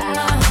your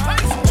woman.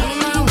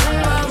 Woman,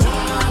 woman,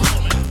 woman.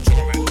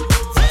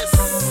 This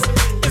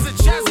is a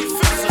jazzy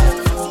fizzle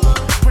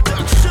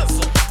production.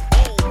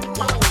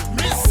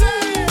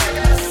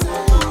 Misses,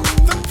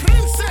 the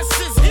princess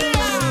is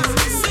here.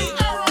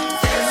 Sierra.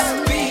 This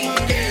beat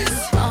is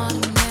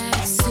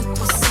Automatic,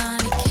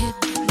 supersonic,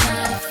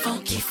 hypnotic,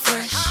 funky,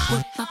 fresh.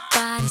 With my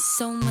body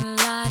so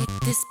melodic,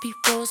 this beat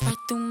rolls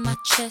right through my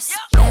chest.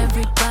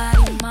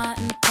 Everybody,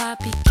 Martin,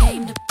 Poppy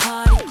came to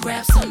party.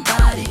 Grab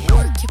somebody,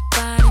 work your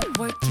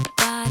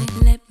body.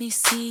 Let me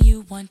see you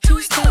 1,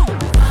 2, step. Rock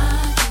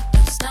it,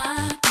 don't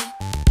stop it.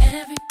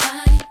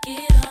 Everybody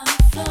get on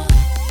the floor.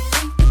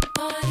 Bring the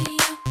party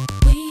up.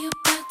 We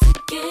about to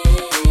get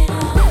it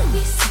on. Let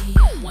me see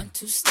you 1,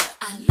 2, step.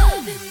 I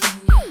love it when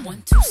you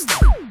 1, 2,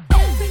 step.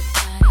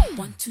 Everybody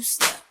 1, 2,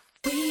 step.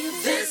 We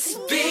this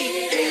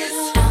beat is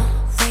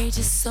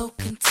outrageous, so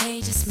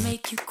contagious,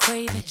 make you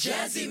crave it.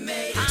 jazzy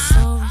made.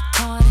 So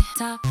retarded,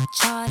 top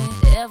charted.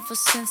 Ever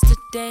since the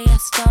day I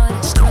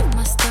started, strut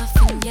my stuff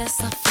and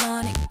yes I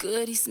flaunt it.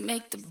 Goodies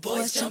make the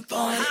boys jump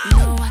on it.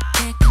 No, I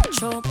can't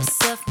control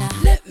myself now.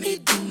 Let me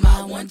do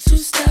my 1, 2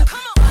 step.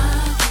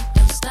 Rock it,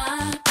 don't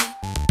stop it.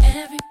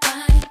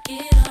 Everybody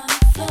get on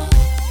the floor.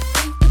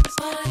 Bring the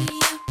party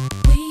up.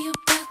 We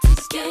about to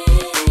get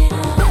it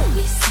on. Let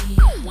me see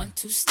you 1,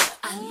 2, step.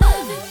 I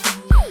love it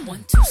when you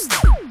 1, 2,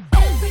 step.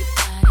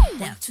 Everybody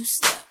 1, 2,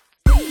 step.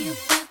 We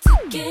about to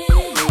get it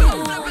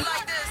on.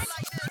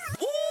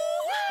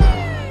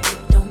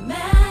 Don't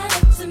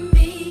matter to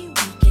me,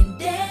 we can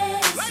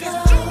dance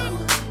slow.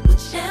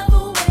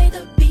 Whichever way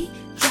the beat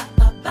drop,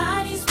 our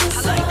bodies will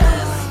slow.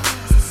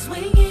 So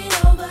swing it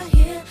over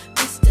here,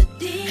 Mr.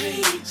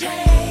 DJ,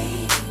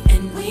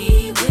 and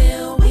we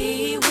will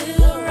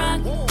rock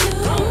you.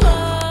 Don't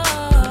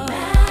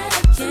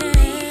matter to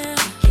me,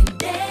 we can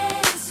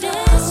dance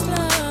slow.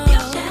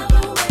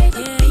 Whichever way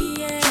the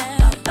beat drop,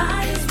 our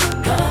bodies will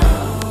go.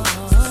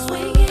 So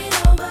swing it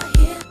over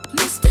here,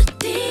 Mr.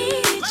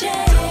 DJ,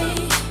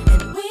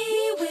 and we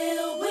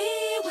will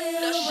rock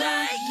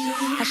you.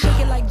 I shake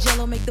it like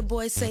Jello, make the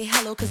boys say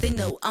hello, cause they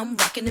know I'm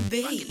rocking the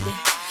beat.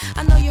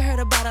 I know you heard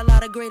about a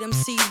lot of great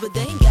MCs, but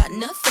they ain't got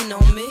nothing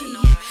on me.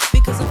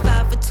 Because I'm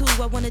 5 for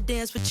 2, I wanna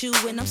dance with you,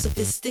 and I'm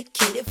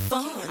sophisticated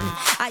fun.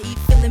 I eat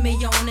filet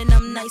mignon, and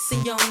I'm nice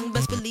and young,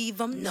 best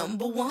believe I'm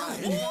number 1. Rock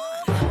it,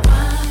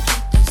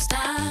 don't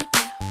stop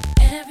it.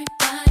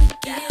 Everybody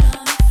get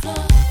on the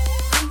floor.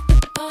 Bring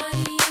the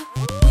party up.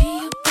 We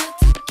about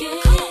to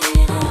get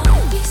it on.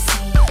 We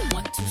see you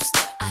 1, 2,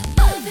 step. I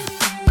love it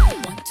when you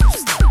 1, 2,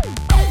 step.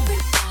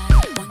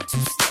 Everybody 1, 2,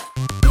 step.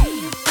 We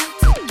about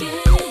to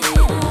get it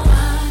on.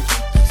 Rock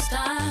it, don't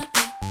stop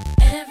it.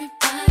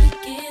 Everybody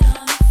get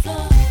on the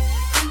floor.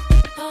 Bring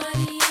the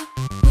party up.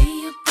 We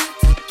about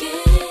to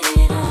get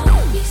it on.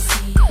 We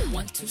see you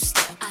 1, 2,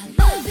 step. I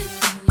love it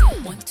when you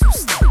 1, 2,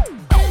 step.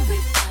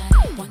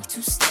 Everybody 1,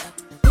 2, step.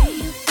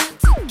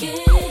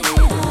 Don't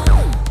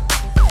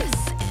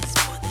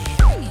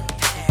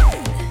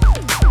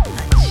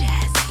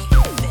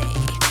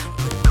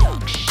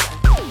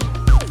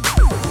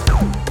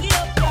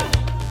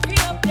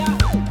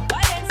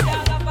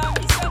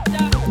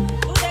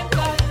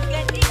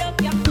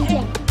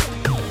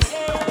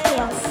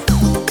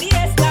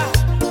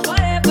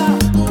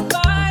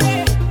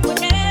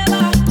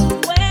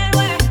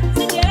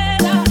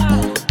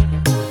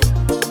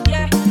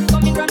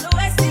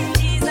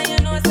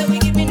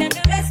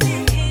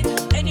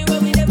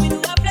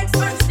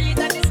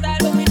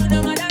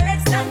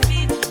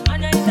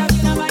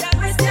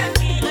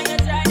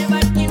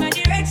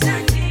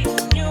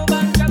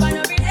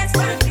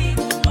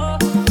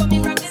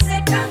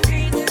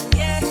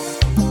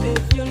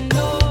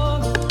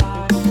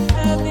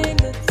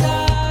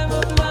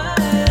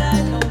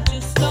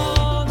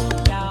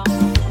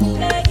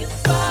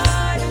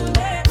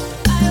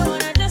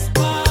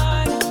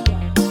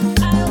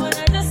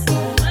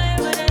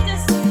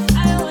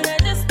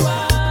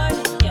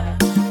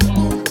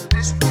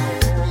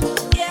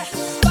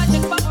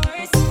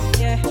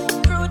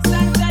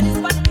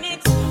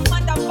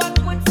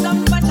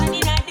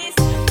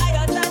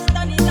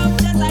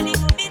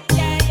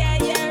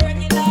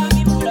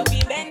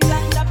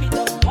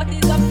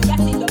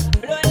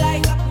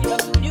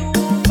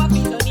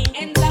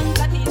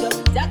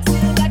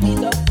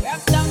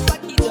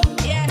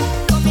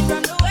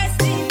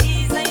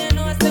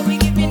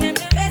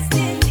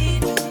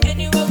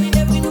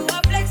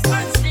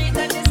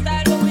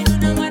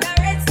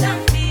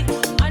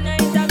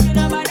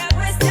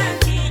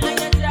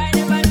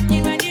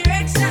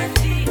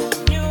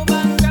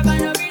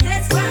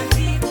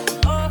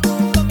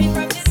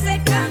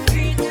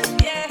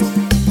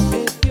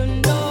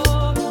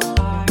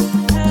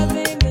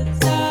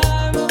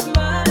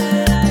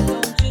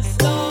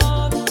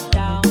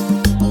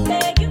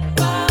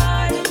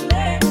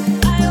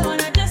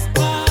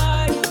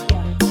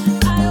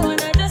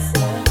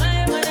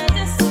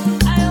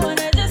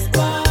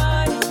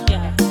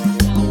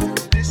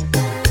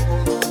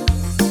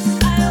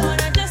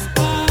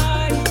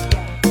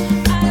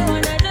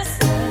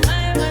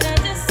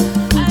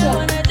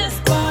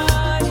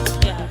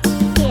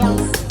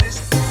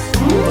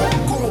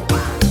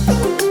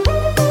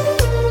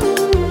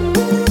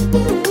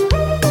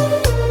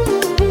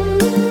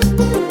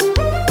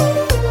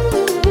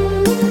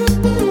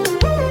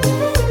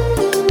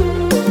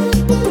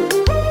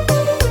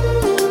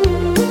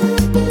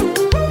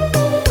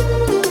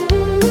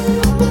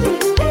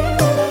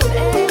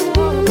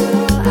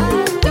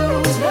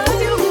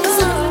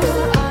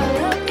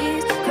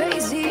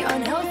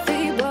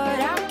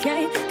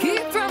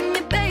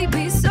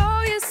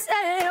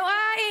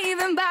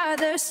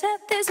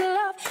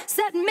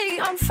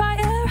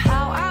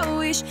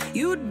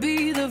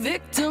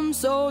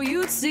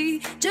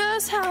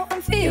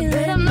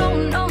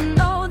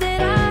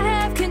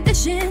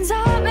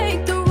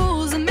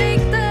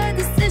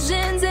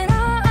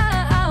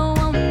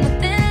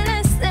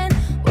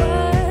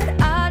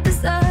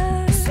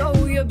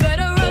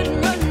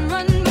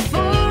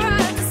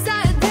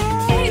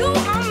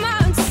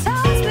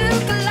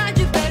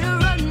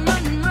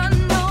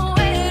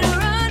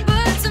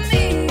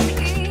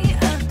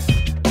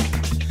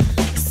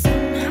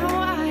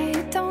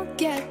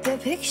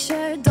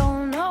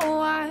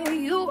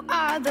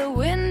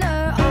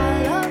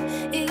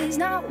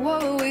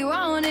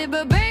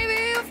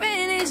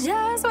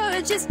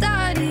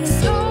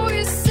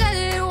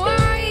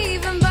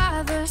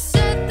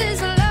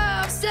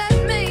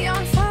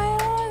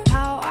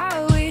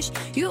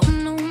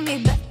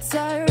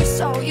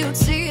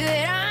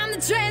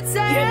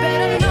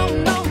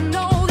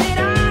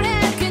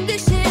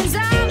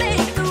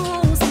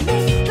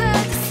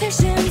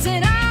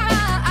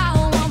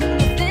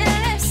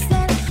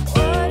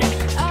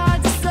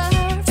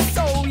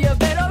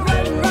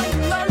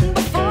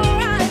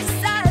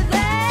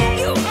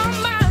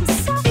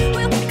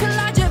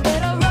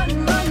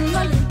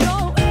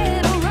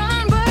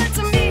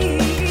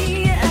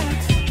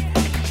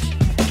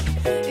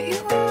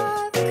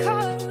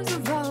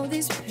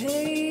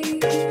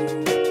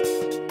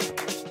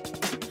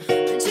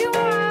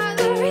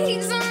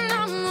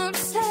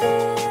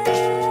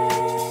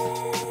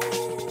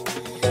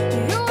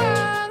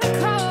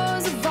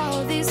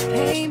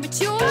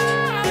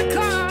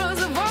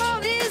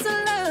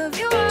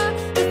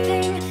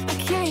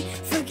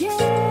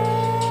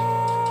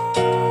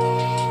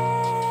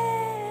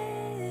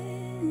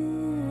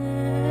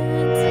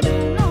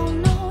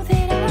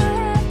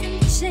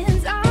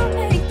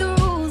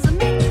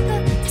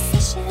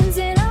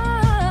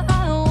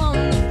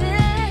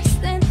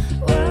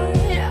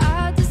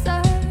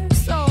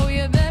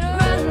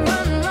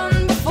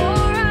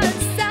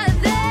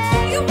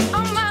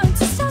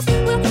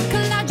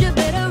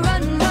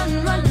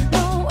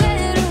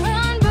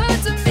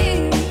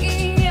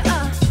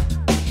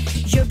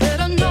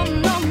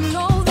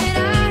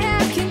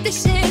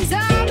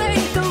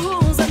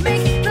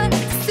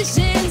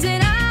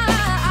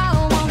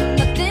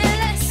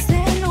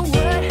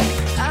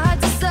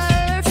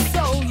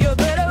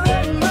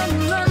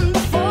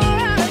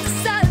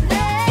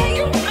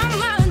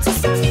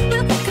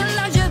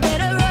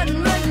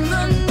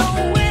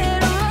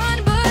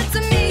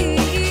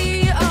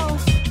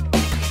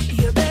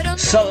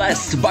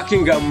Thomas,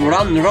 Buckingham,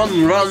 Run,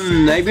 Run,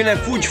 Run. Ei bine,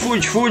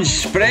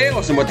 fugi spre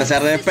o sâmbătă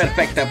seară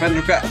perfectă,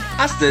 pentru că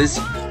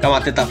astăzi cam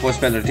atât a fost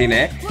pentru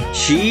tine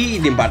și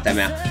din partea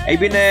mea. Ei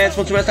bine, îți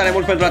mulțumesc tare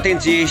mult pentru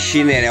atenție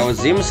și ne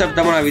reauzim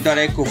săptămâna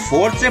viitoare cu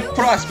forțe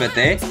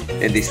proaspete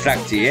de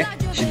distracție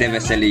și de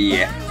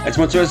veselie. Îți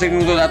mulțumesc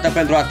încă o dată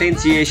pentru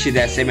atenție și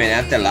de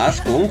asemenea te las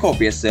cu încă o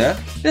piesă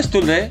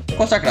destul de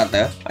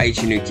consacrată aici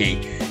în UK.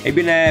 Ei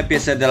bine,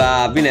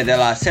 piesa vine de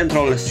la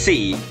Central C,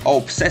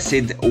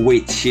 Obsessed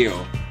With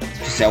You,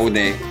 și se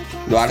aude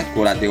doar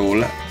cu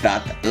radioul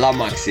dat la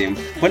maxim.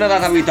 Până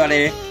data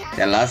viitoare,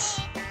 te las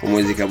cu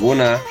muzică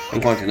bună în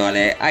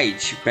continuare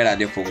aici pe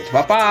Radio. Pa,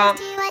 pa!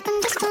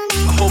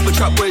 I hope a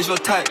trap boy's your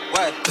type,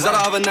 cause I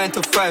don't have a 9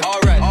 to 5.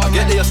 I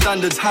get that your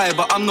standards high,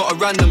 but I'm not a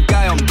random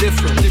guy, I'm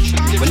different.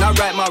 When I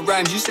write my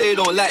rhymes, you say you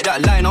don't like that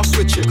line, I'll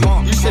switch it.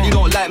 You said you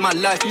don't like my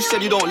life, you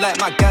said you don't like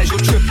my guys,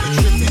 you're tripping.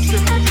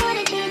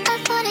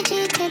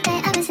 Apology today,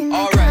 I was in the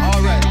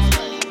alright.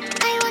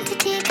 I wanted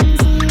to come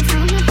see you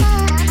from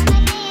above.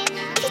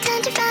 If you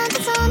turned around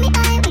and saw me,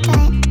 I would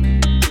like.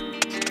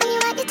 When you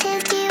wipe your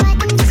tears, do you wipe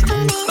them just for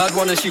me? Bad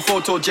one and she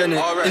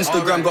photogenic.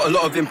 Instagram got a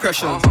lot of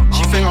impressions.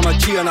 She think I'm a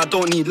G and I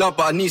don't need love,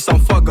 but I need some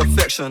fuck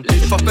affection.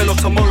 If I fell off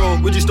tomorrow,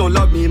 would you still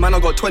love me? Man, I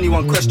got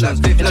 21 questions.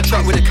 In a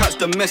trap with the cat's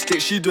domestic,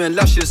 she doing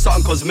lashes,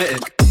 something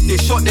cosmetic. They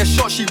shot their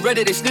shot, she read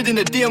it, they slid in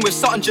the DM with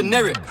something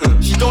generic.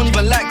 She don't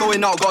even like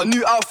going out, got a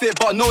new outfit,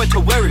 but nowhere to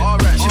wear it.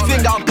 She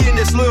think that I'm being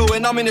disloyal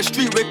when I'm in the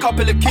street with a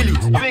couple of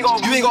killies.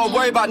 You ain't gotta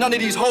worry about none of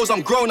these hoes,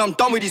 I'm grown, I'm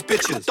done with these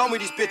bitches. Your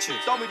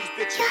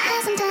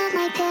hands under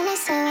my pillow,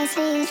 so I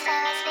sleep.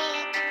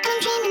 And I'm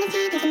dreaming of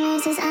you, the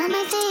roses at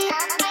my feet.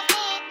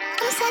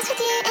 I'm obsessed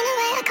with you in a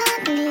way I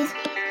can't believe.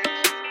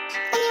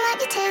 When you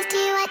wipe your tears, do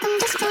you wipe them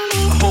just for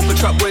me? I hope a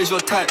trap boy's your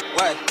type,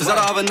 cause I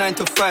don't have a 9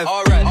 to 5.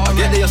 I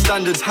get that your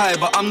standards high,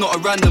 but I'm not a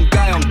random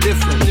guy, I'm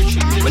different.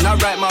 When I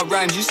write my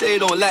rhymes, you say you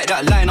don't like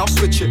that line, I'll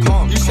switch it.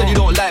 You said you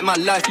don't like my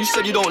life, you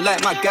said you don't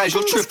like my guys,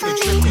 you're tripping.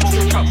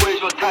 Trap boy's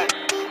your type,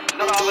 cause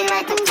I don't have a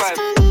 9 to 5.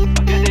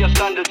 I get that your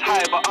standards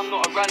high, but I'm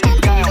not a random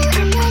guy, I'm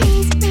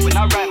different. When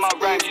I write my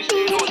rhymes, you say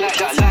you don't like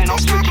that line, I'll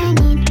switch it.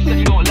 You said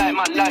you don't like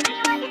my life.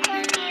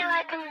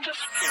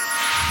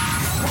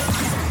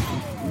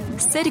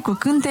 Seri cu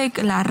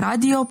cântec la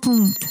Radio.